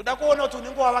 Ndoda kuona kuti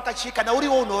unenge wavaka chii kana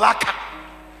uriwo unovaka.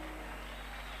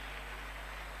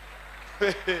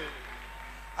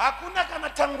 Hakuna kana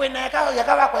tangwena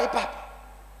yakavakwa ipapa.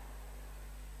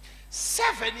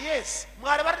 7 years.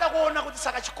 Mwari varida kuona kuti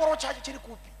saka chikoro chacho chiri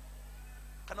kupi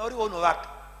kana uriwo unovaka.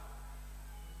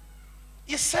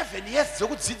 7 years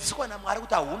dzokudzidziswa naMwari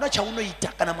kuti hauna chaunoita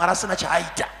kana Mwari asina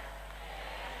chaaita.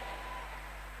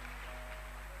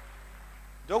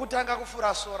 Ndokutanga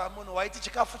kufura sora munhu waiti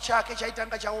chikafu chake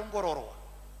chaitanga chaongororwa.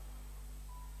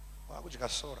 Wakudya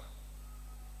sora.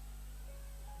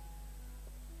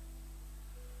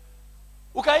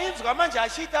 Ukainzwa manje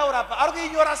achitaura pa ari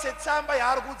kuinyora setsamba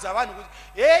yaari kuudza vanhu kuti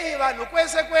hey vanhu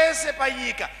kwese kwese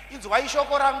panyika inzwai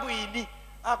shoko rangu ini.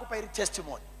 Akupa iri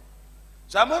testimony.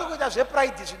 Zvamuri kuita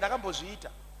zvepride izvi ndakambozviita.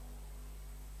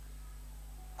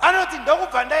 Anoti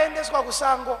ndokubva ndaendeswa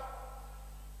kusango.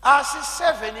 Asi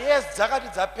 7 years dzakati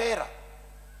dzapera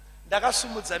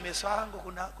ndakasumudza meso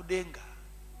angu kudenga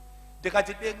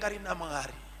ndikati denga rina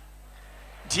Mwari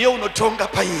ndiye unotonga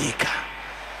panyika,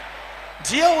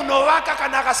 ndiye unovaka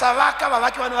kana akasavaka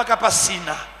vavaki vanovaka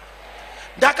pasina.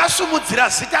 Ndakasumudzira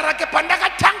zita rake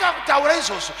pandakatanga kutaura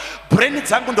izvozvo brain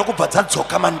dzangu ndokubva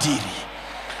dzadzoka mandiri.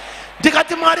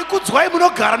 Ndikati Mwari kudzwai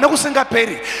munogara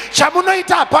nokusingaperi,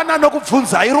 chamunoita hapana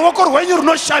nokubvunzai, ruoko rwenyu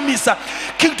runoshamisa,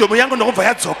 kingdom yangu ndokubva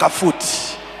yadzoka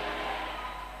futi.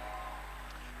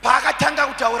 Paakatanga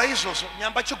kutaura izvozvo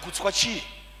nyamba chigutswa chii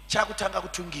chakutanga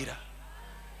kutungira.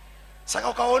 Saka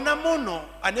ukaona munhu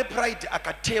ane pride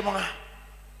akatemwa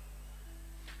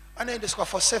anoendeswa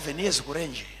for 7 years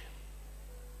kurenje.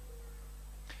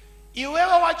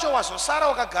 Iwewe wacho wazosara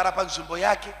ukagara panzvimbo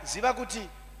yake, ziva kuti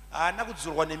haana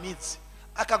kudzurwa nemidzi,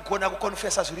 akagona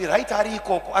kukonfesa zviri right ari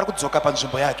ikoko, ari kudzoka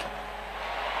panzvimbo yake.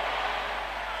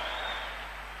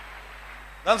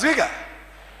 Ndanzwika?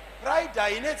 Pride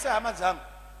hainetse hama dzangu.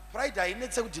 Pride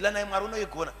hainetse kudhila naye Mwari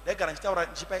unoigona. Ndaigara ndichitaura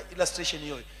ndichipa illustration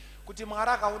iyoyo kuti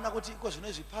Mwari akaona kuti iko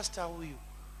zvino zvipastor uyu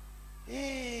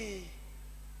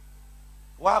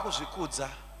wakuzvikudza,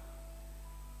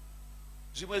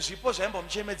 zvimwe zvipo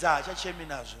zvaimbomuchemedza haachachemi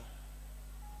nazvo.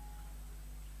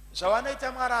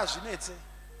 Zvavanoita Mwari hazvinetse.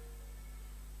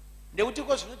 Ndekuti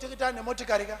ko zvinoteketana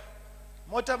nemotikari ka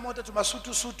mota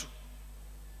tumasutu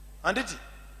handiti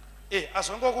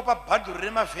azongokupa bhanduru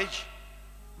remavheji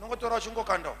unongotora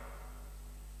uchingokandawo.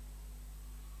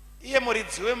 Iye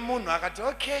muridzi wemunhu akati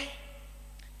okay,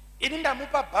 ini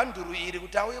ndamupa bhanduru iri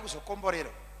kuti auye kuzokomborera,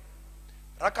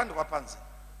 rakandwa panze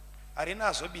harina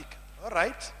azobika. All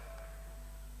right,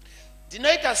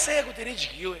 ndinoita sei kuti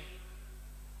ridyiwe?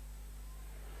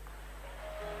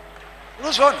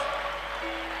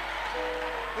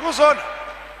 Ruzona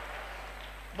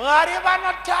Mwari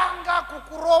vanotanga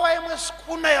kukurova imwe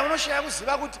skuna yaunoshaya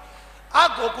kuziva kuti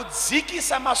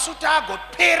agokudzikisa masuta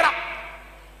agopera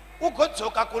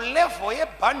ugodzoka kulevel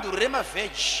yebhanduru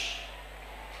remavheji.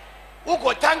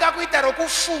 ugotanga kuita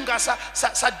rokufunga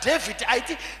sa David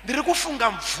aiti ndiri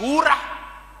kufunga mvura.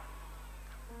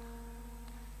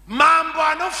 Mambo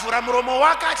anovhura muromo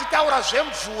wake achitaura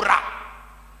zvemvura.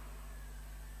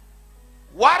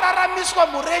 Wararamiswa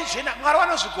murenje naMwari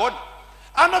vanozvigona.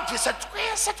 Anobvisa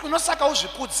twese tunosaka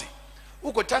uzvikudzi.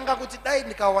 Ugotanga kuti dai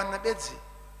ndikawana bedzi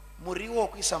muriwo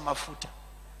wekuisa mafuta.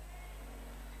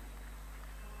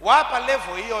 Wapa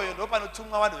level iyoyo ndo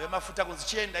panotumwa vanhu vemafuta kunzi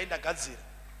chienda indagadzira.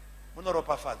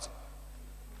 Munoropafadzwa.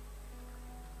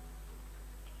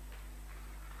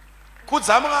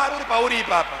 Kudza Mwari uri pauri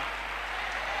ipapa.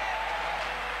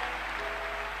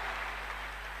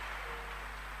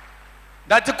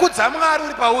 Ndati kudza Mwari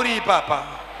uri pauri ipapa.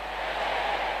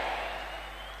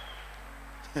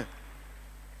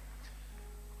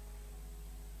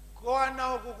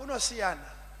 Kuwana uku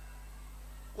kunosiyana.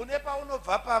 Unepa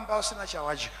unobva pamba usina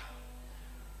chawadya.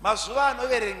 Mazuva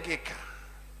anoverengeka.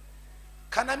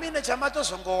 Kana mine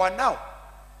chamatozongowanawo.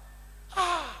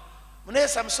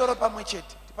 Munoisa musoro pamwe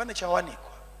chete, pane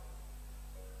chawanikwa.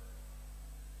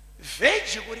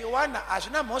 Veji kuriwana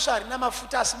hazvina mhosva harina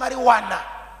mafuta asi mariwana.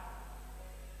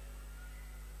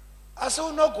 Asi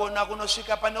unogona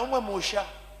kunosvika pane umwe musha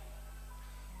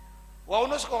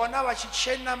waunosvika wana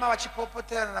vachichenama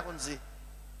vachipopoterana kunzi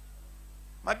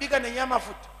mabika nenyama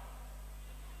futa.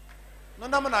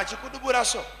 Nona munhu achikudubura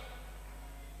so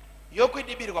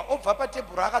yokwidibirwa obva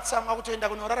patebhuru akatsamwa kutoenda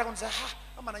kunorara kunzi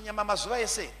amana nyama mazuva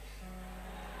ese.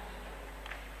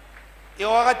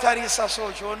 Iwe wakatarisa so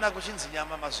uchiona kuchinzi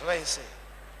nyama mazuva ese.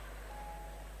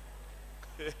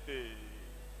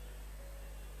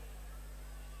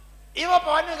 Ivo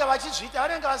pavanenge vachizviita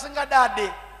vanenge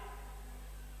vasingadade.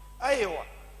 Aiwa,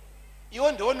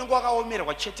 iwo ndiwo unenge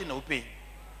wakaomerwa chete neupenyu.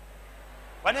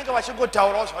 Vanenge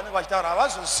vachingotaurawo zvavanenge vachitaura,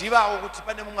 havazozivawo kuti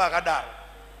pane mumwe akadaro.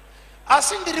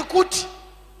 Asi ndiri kuti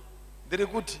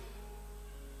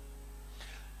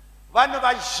vanhu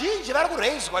vazhinji vari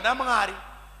kuraiswa naMwari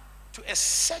to a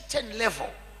certain level.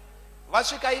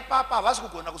 Vasvika ipapa havasi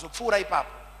kugona kuzopfuura ipapa.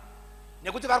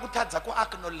 Nekuti vari kutadza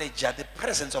ku-acknowledge the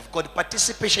presence of God,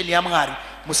 participation yaMwari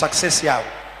musuccess yavo.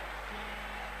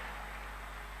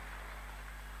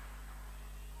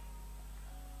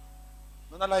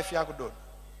 Nona life yakudona.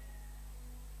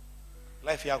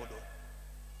 Life yakudona.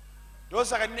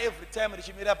 Ndosaka nine every time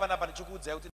ndichimira panapa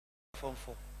ndichikuudzai kuti form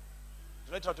 4.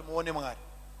 Ndinoita kuti muone Mwari.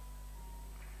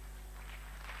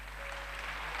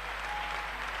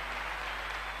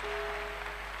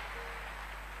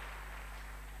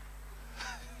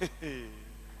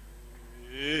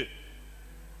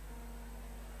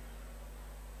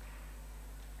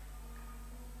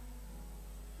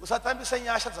 Usatambisa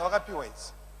nyasha dzavakapiwa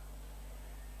idzi.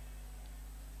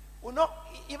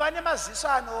 Iva nemaziso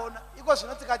anoona. Iko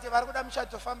zvino tikati vari kuda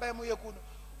muchato fambai muye kuno.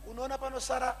 Unoona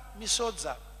panosara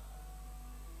misodza.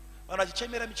 Vanhu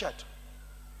vachichemera michato.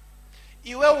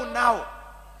 Iwe unawo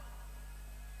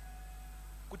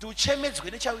kuti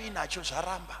uchemedzwe nechauinacho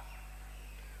zvaramba.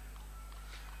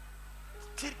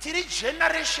 Tiri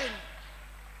generation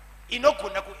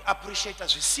inogona kuappreciate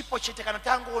zvisipo chete kana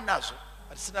tangoonazvo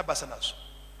hatisina basa nazvo.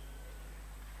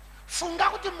 Funga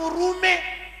kuti murume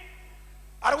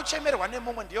ari kuchemerwa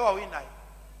nemumwe ndiye wauinayo.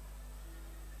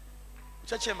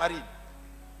 Uchachema rini?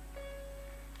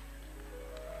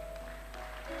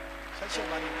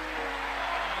 Uchachema rini?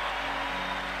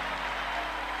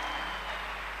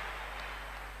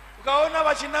 Ukaona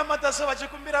vachinamata so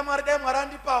vachikumbira Mwari dai Mwari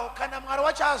andipawo, kana Mwari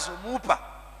wacho azomupa,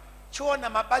 chiona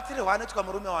mabatiriro anoitwa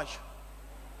murume wacho.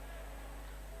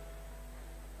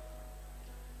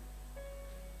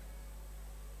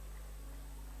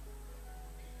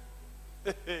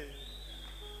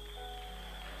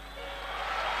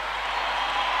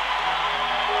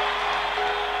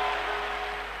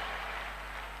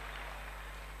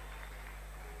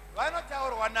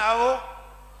 Vanotaurwa navo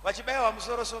vachibayiwa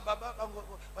musoro so baba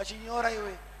vachinyora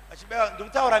iwe vachibayiwa.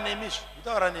 Ndikutaura nemi izvo,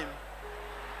 ndikutaura nemi.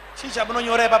 Chii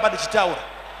chamunonyora ipapa ndichitaura?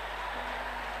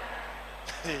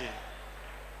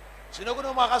 Zvino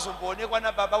kuno mwakazomboonekwa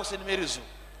nababa kusenimerizo.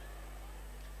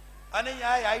 Ane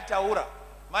nyaya yaaitaura,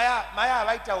 mai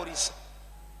avaitaurisa.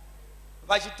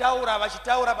 Vachitaura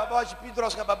baba vachipindura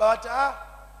kusvika baba vati all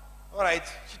right,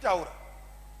 chitaura.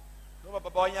 Ndoba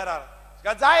baba wanyarara.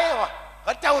 Zvikanzi aiwa,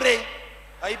 ngataurei.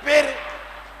 Haiperi.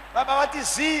 Baba vati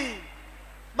zii.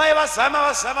 Mai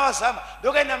vazama.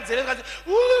 Ndokaenda munzeve zvikanzi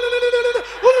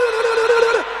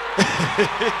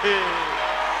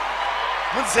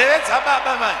munzeve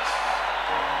dzababa manje.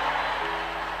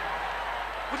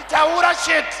 Kuti taura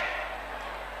chete.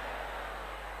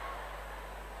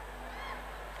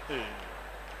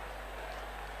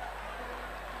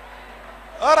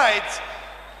 All right.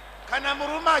 kana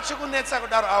murume achikunetsa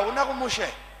kudaro hauna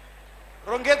kumusha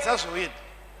rongedza zvoita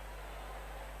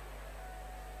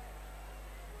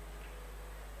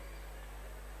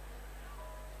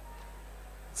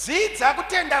dzidza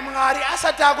kutenda Mwari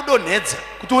asati akudonhedza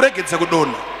kuti uregedze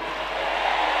kudonha.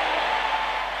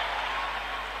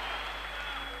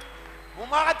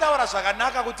 Mumwe akataura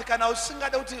zvakanaka kuti kana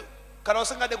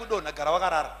usingade kudonha gara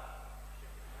wakarara,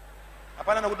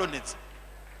 hapana nokudonhedza.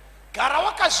 Gara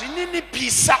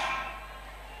wakazvininipisa,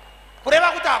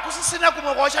 kureva kuti hakusisina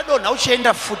kumwe kwauchadonha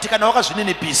uchienda futi kana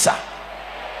wakazvininipisa.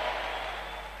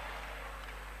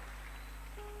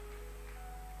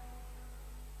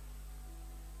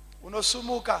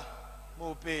 Unosumuka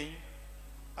muupenyu,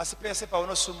 asi pese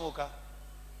paunosumuka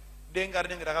denga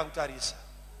rinenge rakakutarisa.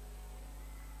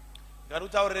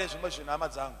 Ngarutaurire zvimwe zvinhu hama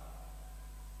dzangu.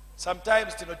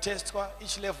 Sometimes tinotestwa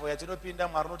each level yatinopinda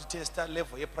Mwari unotitesta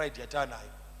level yepride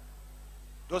yatanayo.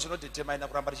 Ndo zvinodetermine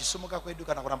kuramba richisumuka kwedu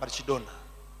kana kuramba richidonha.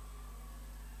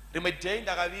 Rimwe day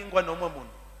ndakavingwa nomwe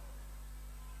munhu.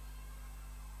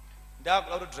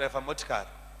 Ndakuda kutodriva motikari.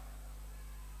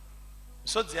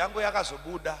 Misodzi yangu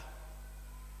yakazobuda.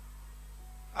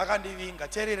 Akandivinga,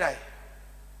 terirai.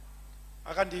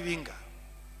 Akandivinga.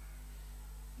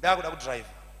 Ndakuda kudriva.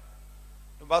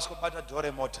 Ndombasokubata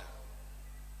dhore mota.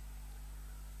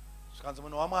 Zvikanzi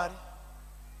munhu waMwari,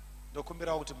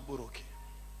 ndokumbirawo kuti muburuke.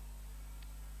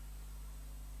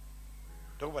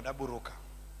 Ndokubva ndaburuka.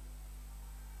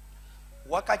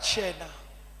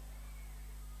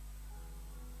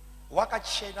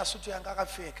 Wakachena sutu yanga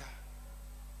akapfeka.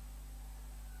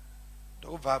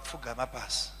 Ndokubva apfugama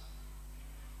pasi.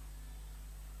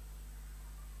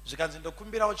 Zvikanzi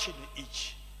ndokumbirawo chinhu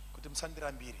ichi kuti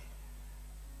musandirambire.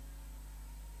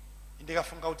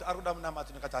 Ndikafunga kuti ari kuda munamato,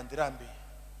 ndikati handirambi.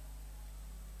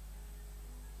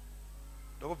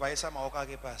 Ndokubva aisa maoko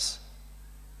ake pasi.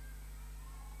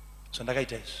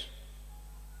 Zvandakaita izvi.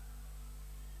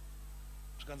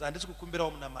 Zvikanzi handisi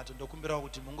kukumbirawo munamato, ndokumbirawo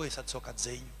kuti mungoisa tsoka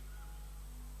dzenyu.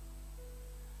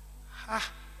 Ha!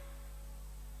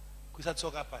 Kuisa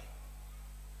tsoka pai.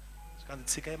 Zvikanzi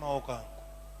tsikai maoko angu.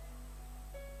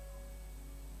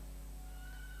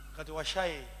 Ndikati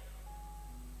washayei.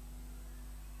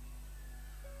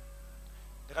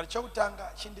 Ndikati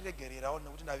chokutanga chindiregererawo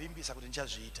nekuti ndavimbisa kuti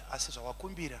ndichazviita, asi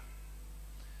zvawakumbira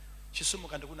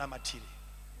chisumuka ndikunamatire.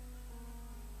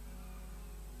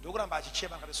 Ndokuramba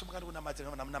achichema ngati sumuka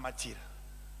ndikunamatira namunamatira.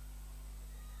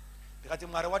 Ndikati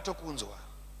Mwari watokunzwa,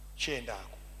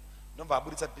 chiendako. Ndomba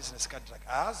aburitsa business card rake.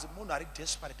 Haazi munhu ari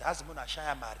desperate, haazi munhu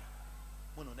ashaya mari.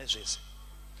 Munhu nezvese.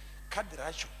 Kadi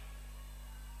racho.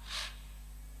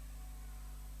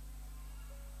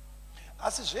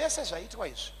 Asi zvese zvaitwa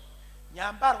izvi,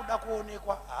 nyamba ari kuda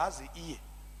kuonekwa haazi iye.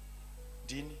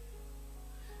 Ndini.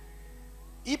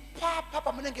 Ipapa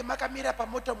pamunenge makamira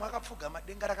pamota mwakapfugama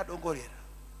denga rakadongorera.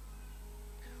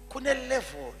 Kune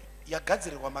level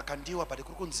yagadzirirwa Makandiwa pati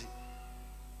kuri kunzi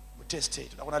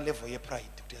mutestate. Ndakuna level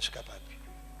yepride kuti yasvika papi.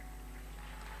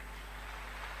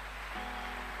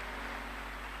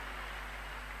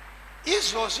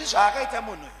 Izvozvi zvaakaita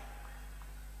munhu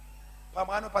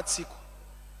pamwe anopatsikwa.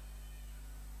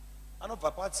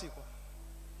 Anobva patsikwa.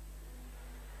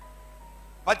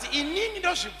 But inini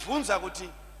ndozvibvunza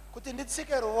kuti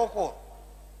nditsike ruoko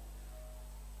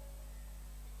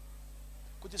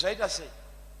kuti zvaita sei.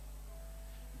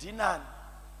 Ndinani?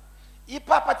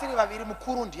 Ipapa tiri vaviri,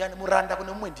 mukuru ndiani, muranda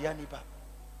kune mumwe ndiani ipapa?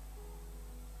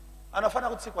 Anofana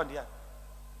kutsikwa ndiani?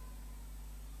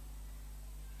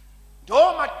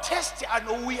 Ndo matesti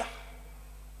anouya.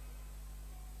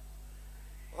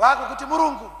 Vako kuti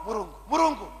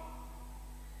murungu.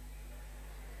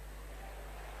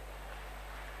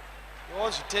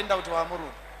 Zvitenda kuti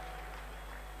wamurungu.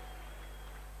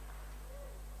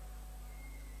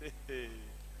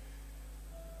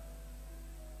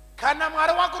 Kana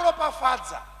Mwari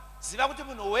wakuropafadza, ziva kuti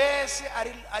munhu wese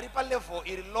ari palevel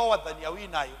iri lower than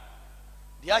yauinayo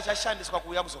ndiye achashandiswa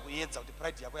kuuya kuzokuedza kuti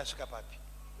pride yako yasvika papi.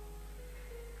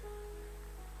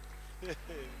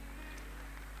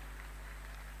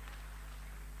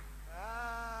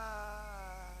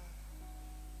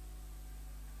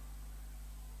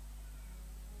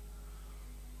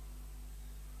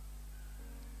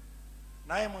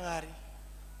 Naye Mwari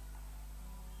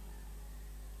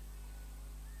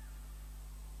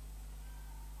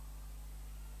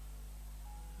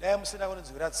dai musina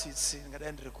kunonzwira tsitsi,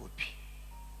 ndingadai ndiri kupi.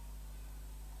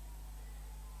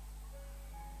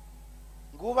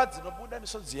 Nguva dzinobuda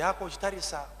misodzi yako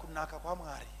uchitarisa kunaka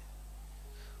kwaMwari,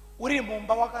 uri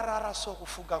mumba wakarara so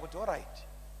kufunga kuti alright,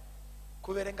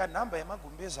 kuverenga nhamba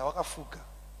yemagumbeza wakafuga.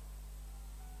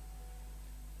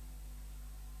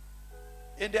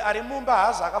 ende ari mumba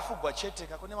haazi akafugwa chete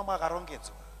kune mamwe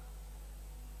akarongedzwa.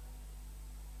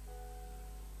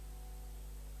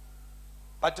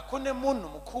 But kune munhu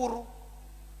mukuru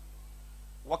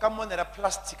wakamonera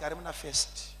plastic ari muna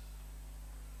first.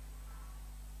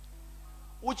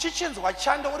 Uchichinzwa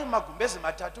chando uri magumbezi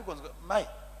matatu gonzwa mai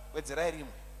wedzerai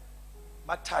rimwe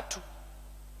matatu.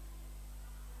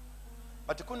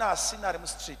 But kuna asina ari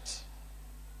mustreet.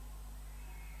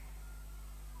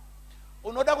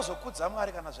 Unoda kuzokudza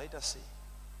Mwari kana zvaita sei?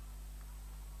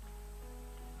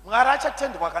 Mwari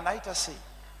achatendwa kana aita sei?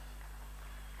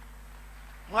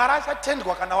 Mwari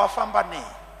achatendwa kana wafamba nei?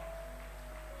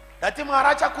 Ndati Mwari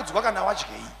achakudzwa kana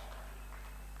wadyei?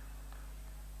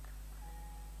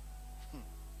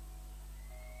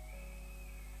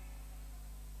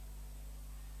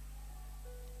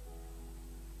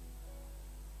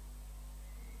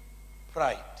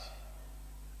 Pride.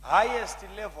 Highest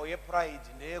level ye pride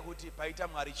ndeyekuti paita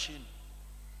Mwari chini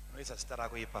unoisa zita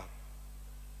rako ipapo.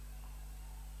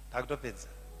 Takutopedza.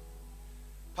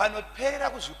 Panopera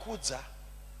kuzvikudza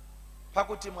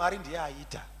pakuti Mwari ndiye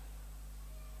aita.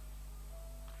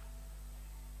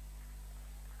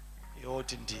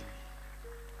 Yoti ndini.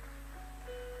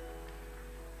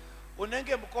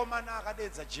 Unenge mukomana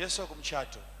akadedza Jesu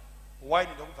kumuchato.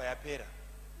 Wine ndokubva yapera.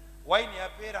 Wine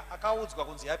yapera akaudzwa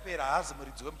kunzi yapera haazi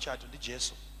muridzi wemuchato ndi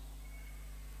Jesu.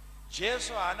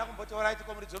 Jesu haana kumbotora aiti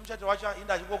muridzi wemuchato wacho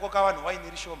inda achikokoka vanhu wine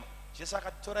iri shoma. Jesu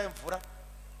akatorai mvura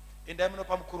endai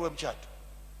munopa mukuru wemuchato.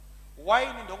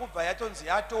 Wine ndokubva yatonzi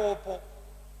yatopo.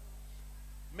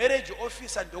 Marriage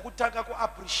officer ndokutanga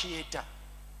kuappreciate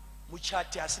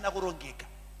muchati asina kurongeka.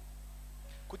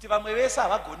 Kuti vamwe vese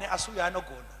havagone asi uyo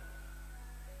anogona.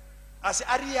 Asi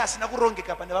ariye asina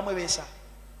kurongeka pane vamwe vese.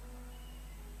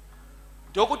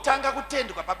 Ndokutanga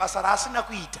kutendwa pabasa raasina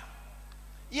kuita.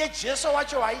 Iye Jesu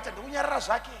wacho waita ndokunyarara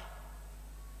zvake.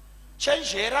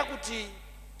 Chenjera kuti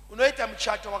unoita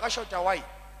muchato wakashota wine.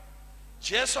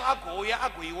 Jesu agouya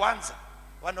agoiwanza.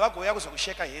 Vanhu vagouya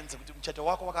kuzokusheka henze kuti muchato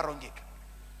wako wakarongeka.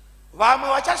 Vamwe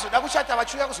vachazoda kuchata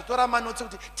vachiuya kuzotora manotsi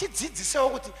kuti tidzidzisewo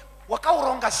kuti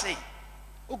wakauronga sei.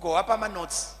 Ugowapa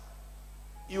manotsi.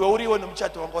 Iwe uriwo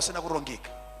nomuchato wanga usina kurongeka.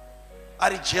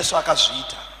 Ari Jesu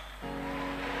akazviita.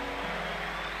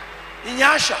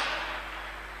 Inyasha.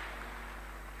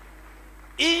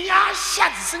 Inyasha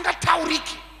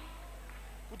dzisingatauriki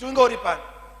kuti unge uri pano.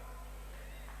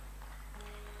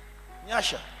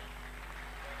 Nyasha.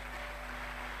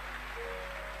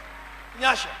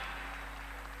 Nyasha.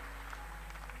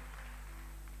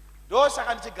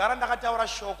 Ndosaka ndichigara ndakataura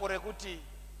shoko rekuti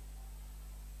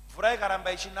mvura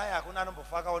ikaramba ichinaya hakuna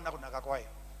anombofa akaona kunaka kwayo.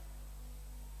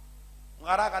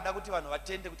 Mwari akada kuti vanhu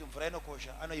vatende kuti mvura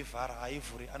inokosha, anoivhara,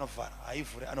 haivhuri, anovhara,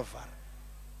 haivhuri, anovhara.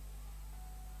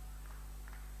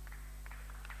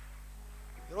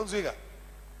 Ndironzwika?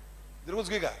 Ndiri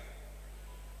kunzwika?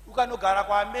 Ukanogara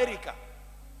kuAmerica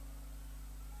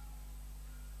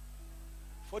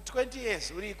for 20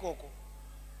 years uri ikoko,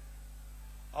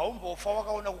 haumbofa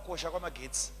wakaona kukosha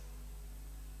kwamagetsi.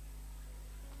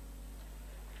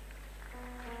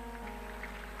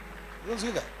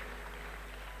 Ndironzwika?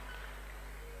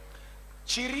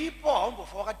 Chiripo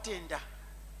haumbofa wakatenda.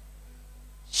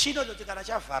 Chinototi kana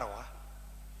chavharwa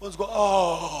unzwa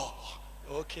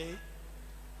okay.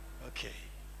 Okay.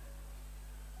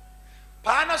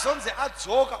 Paana zonze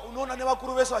adzoka unoona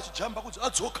nevakuru vese vachijamba kuti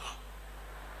adzoka.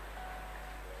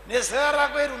 Nezera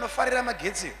rako iri unofarira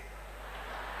magetsi.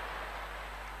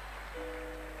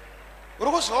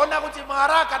 Uri kuzoona kuti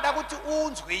Mwari akada kuti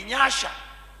unzwe nyasha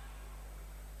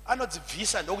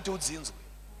anodzibvisa ndokuti udzinzwe.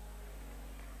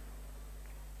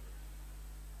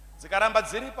 Dzikaramba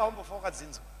dziri paumbofa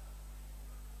wakadzinzwa.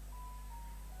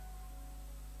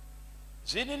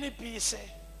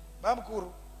 Zvininipise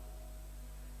bamukuru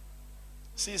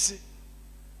sisi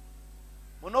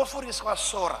munofuriswa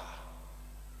sora.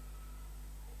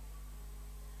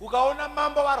 Ukaona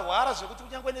mambo varwara zvekuti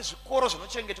kunyangwe nezvikoro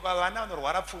zvinochengetwa vana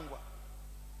vanorwara pfungwa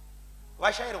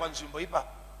vashayirwa nzvimbo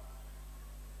ipapo.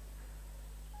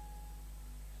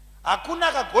 Hakuna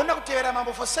akagona kutevera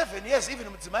mambo for 7 years even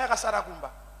mudzimai akasara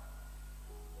kumba.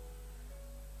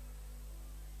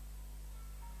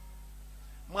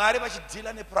 Mwari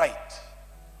vachidhila nepride.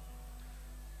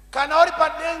 Kana uri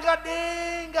padenga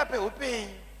denga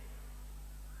pehupenyu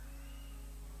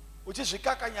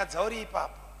uchizvikakanyadza uri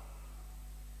ipapo,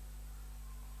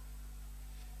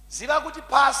 ziva kuti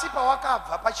pasi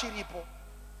pawakabva pachiripo.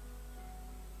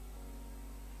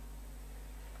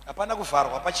 Hapana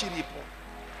kuvharwa, pachiripo.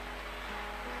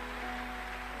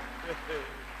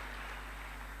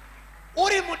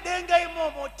 Uri mudenga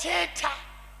imomo, teta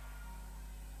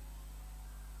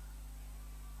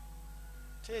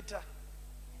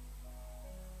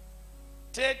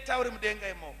teta uri mudenga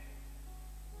imo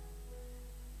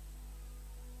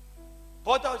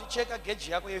bota uchicheka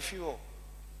geji yako yefuel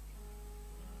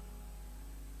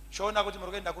choona kuti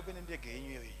muri kuenda kupi nendege yenyu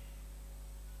iyoyi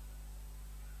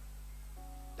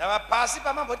ndava pasi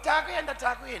pamambo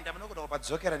takuenda munogona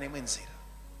kupadzokera nemwe nzira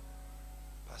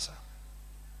pasa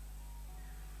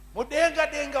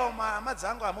mudenga umo hama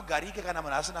dzangu hamugarike kana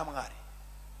munhu asina Mwari.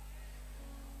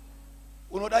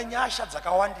 Unoda nyasha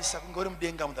dzakawandisa kunge uri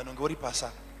mudenga munhu anonge uri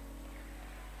pasa.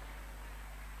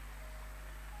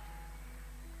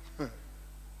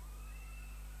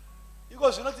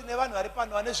 Iko zvino tine vanhu vari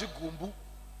pano vane zvigumbu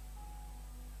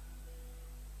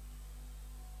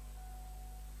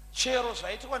chero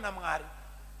zvaitwa naMwari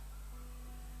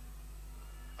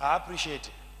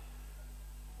haappreciate,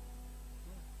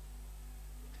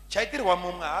 chaitirwa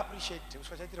mumwe haappreciate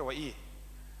kusvika chaitirwa iye.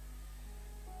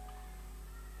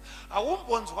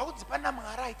 Haumbonzwa kuti pana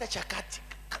Mwari aita chakati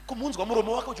kumunzwa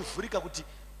muromo wake uchivhurika kuti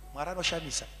Mwari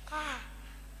anoshamisa.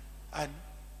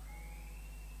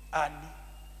 Ani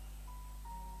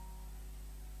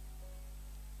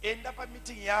enda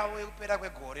pameeting yavo yekupera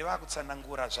kwegore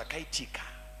vakutsanangura zvakaitika,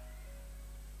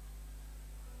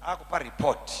 akupa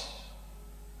report,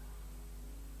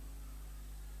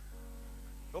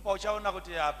 ndopa uchaona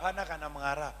kuti hapana kana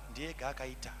Mwari ndiyega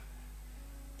akaita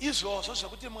izvozvo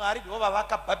zvekuti Mwari ndivo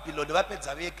vavaka Bhabhironi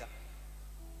vapedza vega.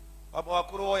 Vamwe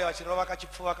vakuru voya vachireva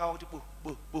vakachipfuva kavo kuti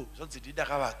bu zvonzi ndini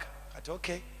ndakavaka, kati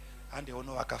okay handei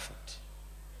unovaka futi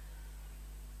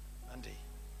handei.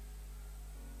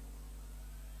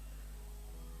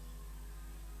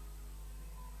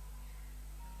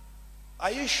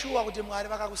 Are you sure kuti Mwari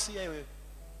vakakusiya iwewe?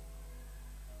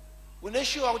 Une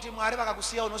sure kuti Mwari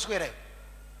vakakusiya unoswera iwe?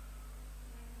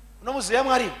 Unomuziva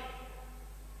Mwari?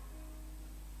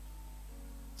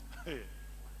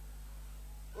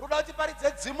 Unoda kuti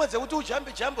paridze dzimwe dzekuti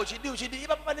ujambe uchidi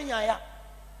ipapo pane nyaya.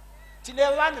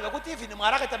 Tine vanhu vekuti even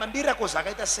Mwari akaita miracles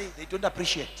akaita sei they don't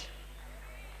appreciate.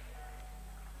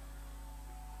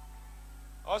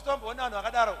 Hausitomboona vanhu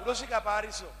vakadaro unosvika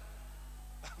pariso.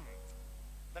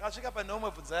 Ndakasvika pane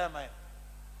umwe bvunzaya mai.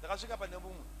 Ndakasvika pane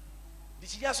umwe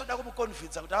ndichinyasoda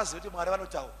kumuconvince kuti azive kuti Mwari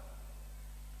vanotaura.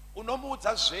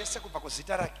 Unomuudza zvese kubva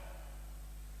kuzita rake,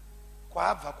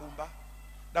 kwaabva kumba,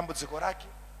 dambudziko rake,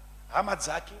 hama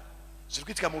dzake, zviri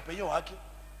kuitika muupenyu hwake.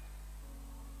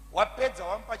 Wapedza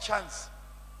wamupa chance,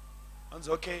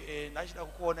 anzi okay, ndachida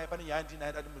kukuona pane nyaya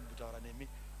ndinaida kutaura nemi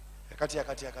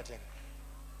yakati.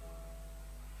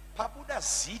 Pabuda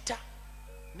zita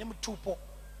nemutupo.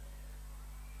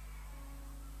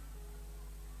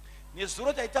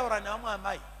 Nezuro taitaura nevamwe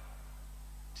amai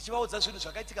tichivaudza zvinhu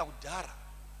zvakaitika kudhara,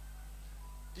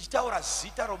 tichitaura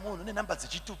zita romunhu nenhamba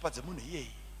dzechitupa dzemunhu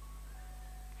iyeyi.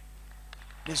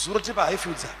 Nezuro tipa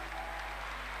Highfields.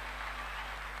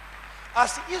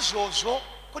 Asi izvozvo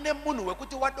kune munhu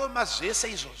wekuti wadoma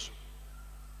zvese izvozvo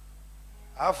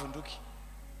haavhunduki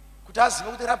kuti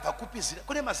azive kuti rabva kupi zita.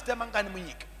 Kune mazita mangani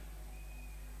munyika,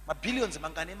 mabhillions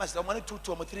mangani emazita, amwe 2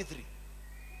 2 amwe 3 3.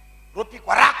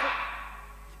 Ropikwa rako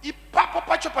ipapo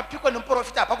pacho papikwa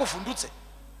nemuprofita hapakuvhundutse.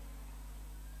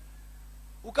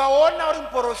 Ukaona uri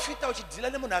muprofita uchidhila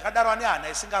nemunhu akadaro ane hana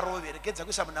isingarove, regedza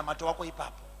kuisa munamato wako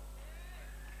ipapo.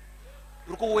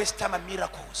 Uri kuwaste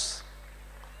miracles.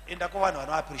 Enda kuvanhu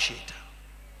vanoappreciate.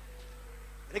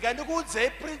 Rega ndikuudzei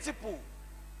principle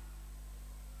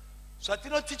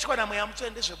zvatinotichwa naMweya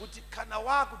Mutsvene ndezvekuti kana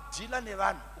waakudhila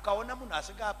nevanhu ukaona munhu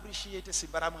asingaappreciate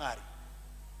simba raMwari,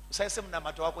 usaise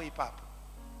munamato wako ipapo.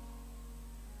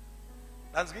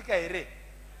 Ndanzwika here?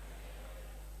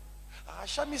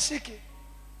 Ashamisike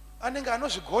anenge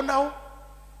anozvigonawo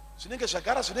zvinenge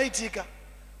zvagara zvinoitika,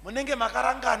 munenge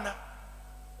makarangana.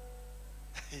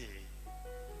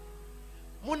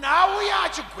 Munhu auya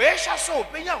achigwesha so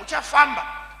upenya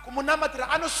huchafamba kumunamatira,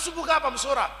 anosumuka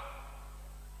pamusoro.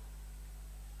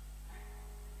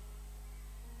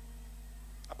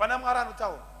 Hapana Mwari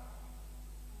anotaura.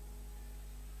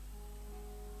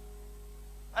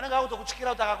 Anenge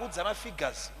akutokutyira kuti akakuudza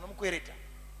mafigures unomukwereta.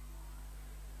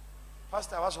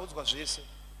 Pastor havazoudzwa zvese.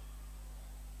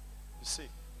 You see?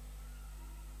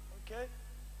 Okay?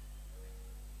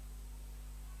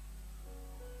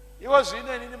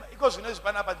 Iko zvino izvi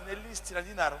panapa ndine list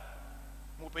randinaro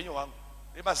muupenyu hwangu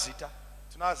remazita.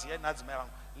 Tinoaziva nadzimai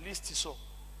vangu. List so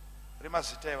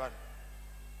remazita evanhu.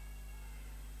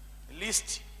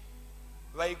 List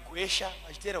vaigwesha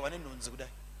vachiteerwa nenhunzi kudai.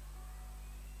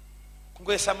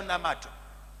 Kungoisa munamato,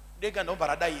 denga ndomba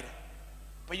radaira,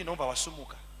 upenyu ndomba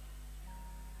wasumuka.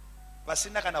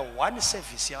 Vasina kana 1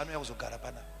 service yavanouya kuzogara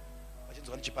panapa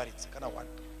vachinzwa nichiparidza kana 1.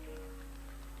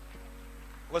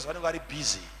 Because vanenge vari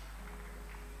busy.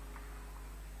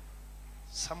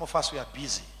 Some of us we are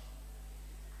busy.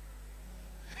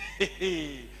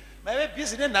 Maybe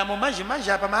busy then I'm manje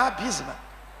apa ma busy man.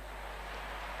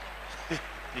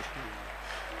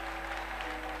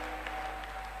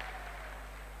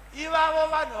 Ivavo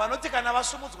vanhu vanoti kana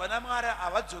vasumudzwa naMwari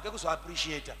avadzoke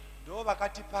kuzoappreciate ndo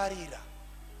vakatiparira.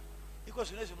 Iko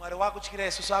zvinezvi Mwari wakutyira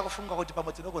isusu akufunga kuti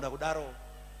pamwe tinogona kudaro.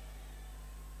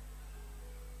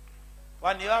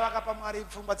 Vanhu ivava vakapa Mwari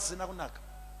pfungwa dzisina kunaka.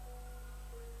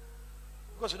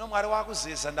 Iko zvino Mwari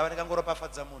wakuzeza ndavaneka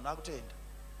ngoropafadza munhu akutenda.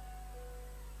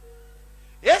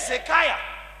 Hezekiah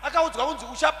akaudzwa kunzi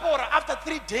uchapora after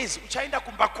 3 days uchaenda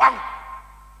kumba kwangu.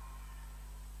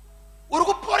 Uri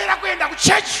kuporera kuenda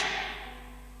kuchechi.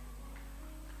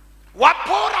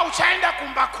 Wapora uchaenda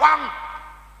kumba kwangu.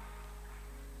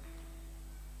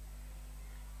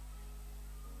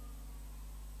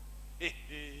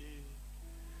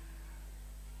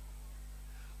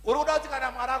 Uri kuda kuti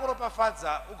kana Mwari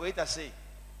akuropafadza ugoita sei?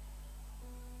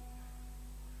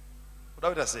 Uda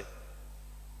kuita sei?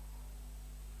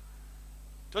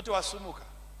 Toti wasumuka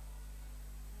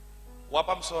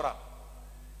wapa msora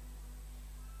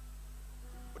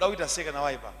uda kuita sei kana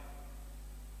waipa?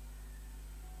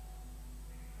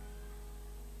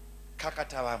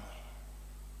 Kakata vamwe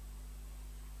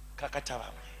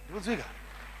ndikunzwika?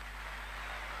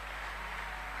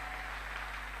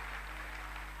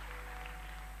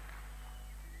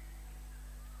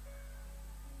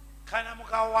 Kana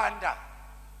mukawanda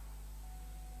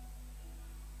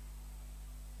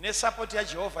nesapoti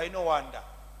yaJehovha inowanda,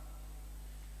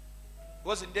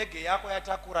 because ndege yako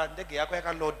yatakura, ndege yako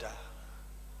yakaloda,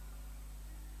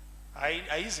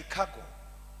 haizi cargo,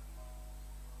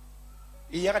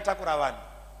 iyi yakatakura vanhu.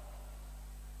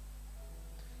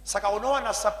 Saka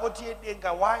unowana sapoti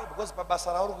yedenga. Why? Because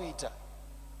pabasa rauri kuita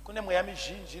kune mweya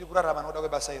mizhinji iri kurarama nokuda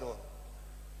kwebasa iroro.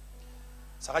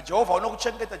 Saka Jehovha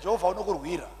unokuchengeta, Jehovha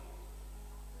unokurwira.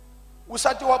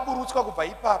 Usati waburutswa kubva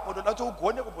ipapo ndoda kuti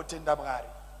ugone kumbotenda Mwari.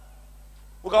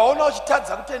 Ukaona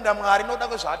uchitadza kutenda Mwari nokuda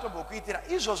kwezvaatombokuitira,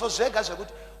 izvozvo zvega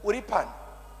zvekuti uri pano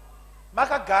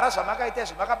makagara zvamakaita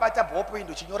izvi, makabata ballpoint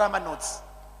uchinyora manotsi.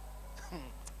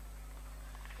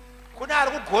 Kuna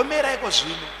ari kugomera iko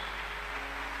zvino.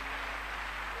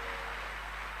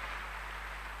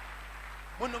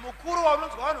 Munhu mukuru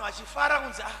waunonzwa vanhu vachifara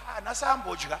kunzi nhasi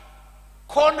ambodya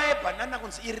kona yebhanana,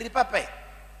 kunzi iri ripapai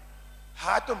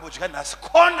haatombodya nhasi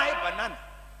kona yebhanana.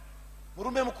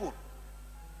 Murume mukuru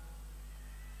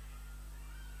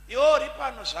iwo uri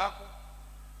pano zvako,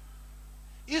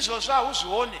 izvozvo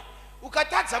hauzvione.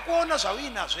 Ukatadza kuona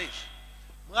zvauinazvo izvi,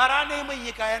 Mwari ane imwe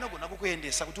nyika yanogona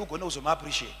kukuendesa kuti ugone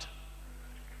kuzomaappreciate.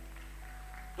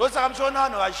 Ndosaka muchiona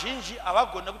vanhu vazhinji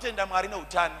havagona kutenda Mwari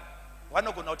neutano,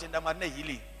 vanogona kutenda Mwari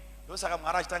nehealing. Ndosaka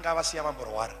Mwari achitanga avasiya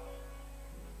vamborwara.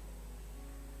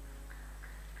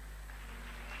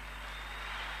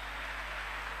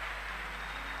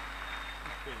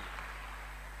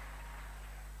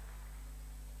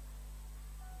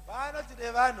 Pano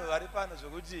tine vanhu vari pano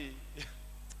zvokuti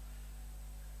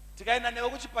tikaenda newe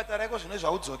kuchipatara iko zvino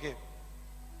zvaudzoke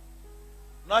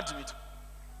noadmitwa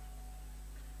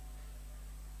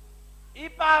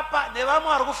ipapa nevamwe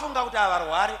vari kufunga kuti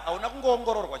havarwari, hauna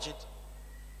kungoongororwa chete.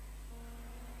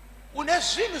 Une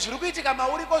zvinhu zviri kuitika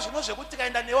mauriko zvino zvekuti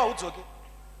tikaenda newe haudzoke,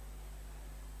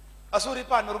 asi uri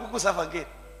pano uri kukuza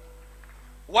vhangeri.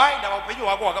 Why? Ndava upenyu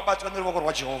hwako hwakabatwa neruoko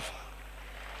rwaJehovha.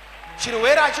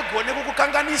 Chirwere hachigone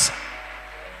kukukanganisa.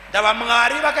 Ndava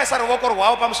Mwari vakaisa ruoko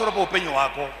rwavo pamusoro poupenyu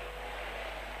hwako.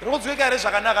 Ndiri kunzwika here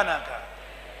zvakanaka?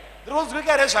 Ndiri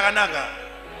kunzwika here zvakanaka?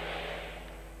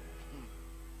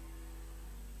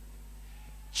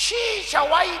 Chii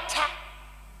chawaita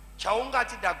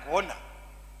chaungati ndagona?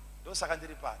 Ndosaka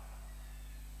ndiri pano.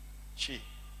 Chii?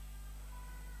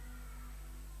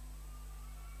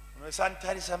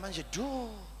 Unosantarisa manje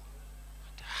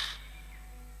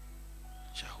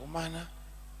chakumana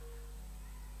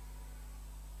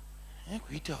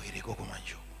kuita here koko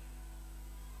manje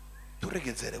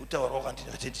turegedzere kutaura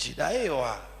wakandida kuti ndichida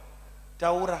ewa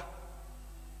taura,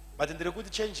 but ndiri kuti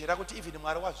chenjera kuti even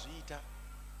Mwari wazviita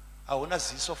hauna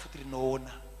ziso futi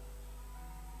rinoona.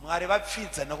 Mwari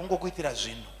vapfidza nekungokuitira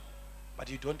zvinhu, but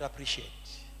you don't appreciate.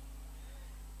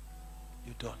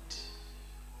 You don't.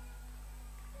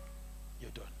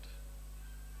 You don't.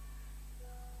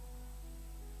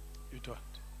 You don't.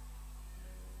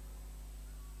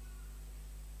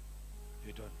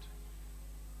 You don't.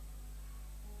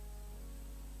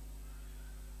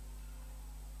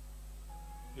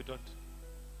 You don't.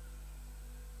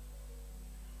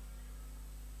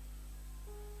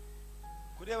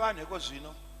 Kune vanhu iko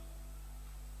zvino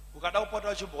ukada kupota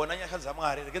uchimboona nyasha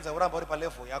dzaMwari, regedza kuramba uri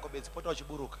palevel yako bedzi, pota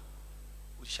uchiburuka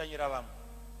uchishanyira vamwe.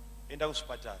 enda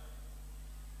kusipatara,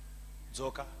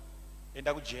 dzoka,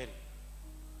 enda kujeri.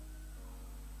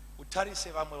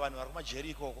 Utarise vamwe vanhu vari kumajeri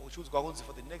ikoko, uchiudzwa kunzi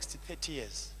for the next 30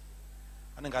 years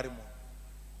anenge ari munhu.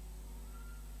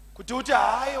 Kuti uti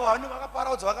hayi vanhu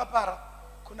vakapara udza vakapara,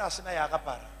 kuna asina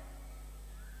yaakapara.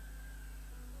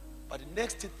 But the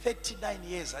next 39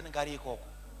 years anenge ari ikoko.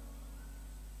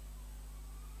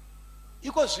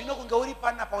 Iko zvino kunge uri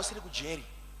panapa usiri kujeri,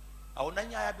 hauna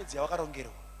nyaya bedzi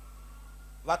yawakarongerwa.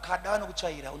 Vakada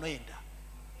vanokutsvaira unoenda.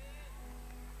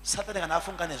 Satani kana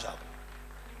afunga nezvako.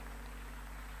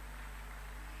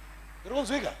 Iri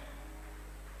kunzwika?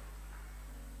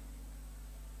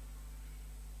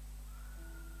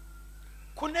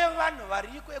 Kune vanhu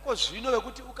variko eko zvino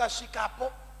vekuti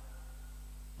ukasvikapo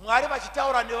Mwari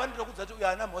vachitaura nevanhu ndokudza kuti uyu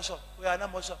haana mhosva, uyu haana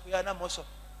mhosva, uyu haana mhosva.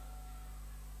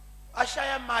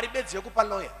 Ashaya mari bedzi yekupa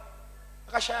lawyer,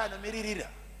 akashaya anomiririra.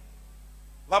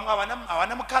 Vamwe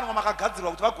havana mukanwa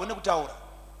makagadzirwa kuti vagone kutaura.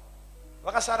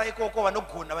 Vakasara ikoko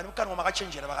vanogona, vane mukanwa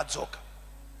makachenjera vakadzoka.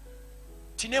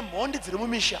 Tine mhondi dziri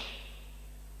mumisha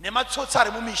nematsotsi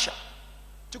ari mumisha,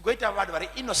 tigoita vanhu vari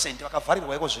innocent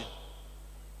vakavharirwa iko zvino.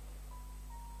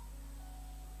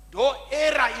 Ndo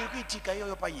era iri kuitika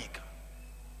iyoyo panyika.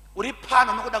 Uri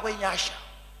pano nokuda kwenyasha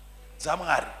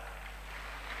dzaMwari.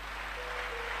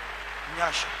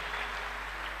 Nyasha.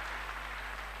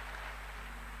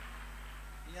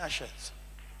 Nyasha idzi.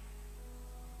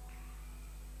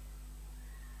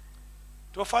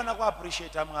 Tofana ku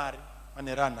appreciate Mwari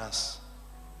manera nhasi.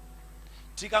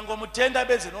 Tikangomutenda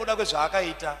bedzi nokuda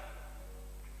kwezvaakaita.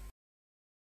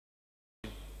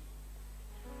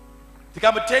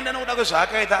 Tikamutenda nokuda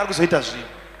kwezvaakaita ari kuzoita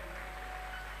zvinhu.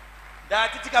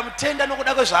 Ndati tikamutenda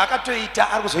nokuda kwezvaakatoita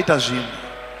ari kuzoita zvinhu.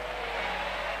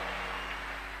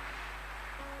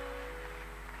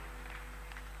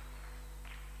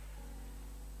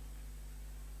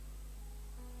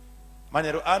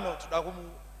 Manheru ano toda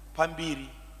kumupa mbiri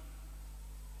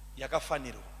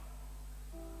yakafanirwa.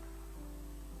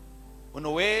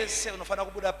 Munhu wese unofanira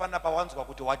kubuda panapa wanzwa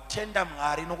kuti watenda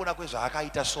Mwari nokuda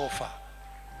kwezvaakaita sofa.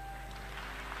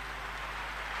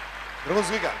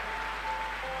 Rokuzwika?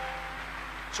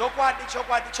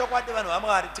 Chokwadi vanhu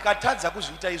vaMwari, tikatadza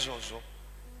kuzviita izvozvo,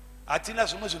 hatina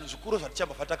zvimwe zvinhu zvikuru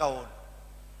zvatichambobva takaona.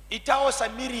 Itawo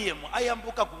saMiriamu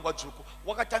ayambuka gungwa dzvuku,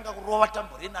 wakatanga kurova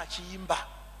tambureni achiimba.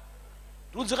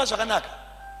 Runzika zvakanaka.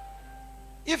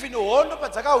 Even hondo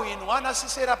padzakawinwa ana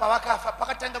Sisera pavakafa,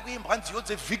 pakatanga kuimbwa nziyo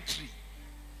dzevictory.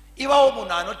 Ivawo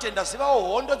munhu anotenda, zivawo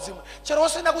hondo dzimwe. Chero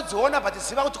usina kudziona, but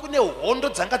ziva kuti kune hondo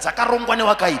dzanga dzakarongwa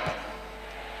newakaipa.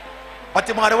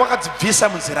 But Mwari wakadzibvisa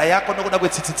munzira yako nokuda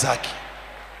kwetsitsi dzake.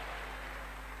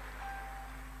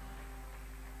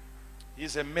 He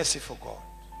is a merciful God.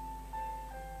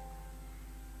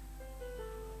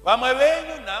 Vamwe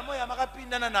venyu nhamo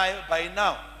yamakapindana nayo by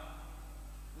now,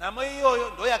 nhamo iyoyo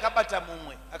ndo yakabata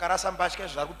mumwe akarasa mbatya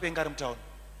zvari kupenga ari mutauni.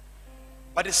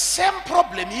 But the same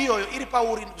problem iyoyo iri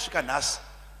pauri kusvika nhasi,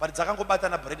 but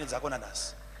dzakangobatana brain dzako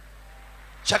nanhasi.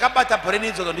 Chakabata brain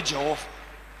idzodzo ndi Jehovha.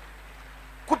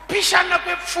 Kupishana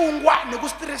kwepfungwa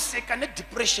nekustreseka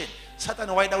nedepression,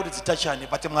 Satani waida kuti dzitachane,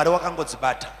 but Mwari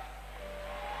wakangodzibata.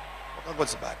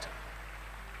 Wakangodzibata.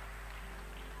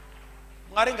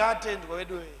 Mwari ngaatendwe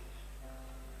wedu.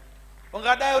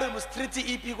 Ungadai uri mustreet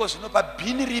ipi iko zvino,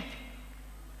 pabhini ripi,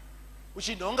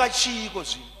 uchinhonga chii iko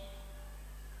zvino,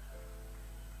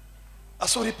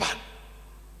 asi uri pano.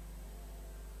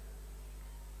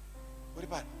 Uri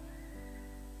pano.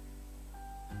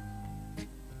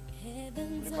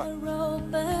 Heavens are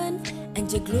open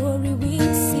and your glory we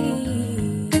see.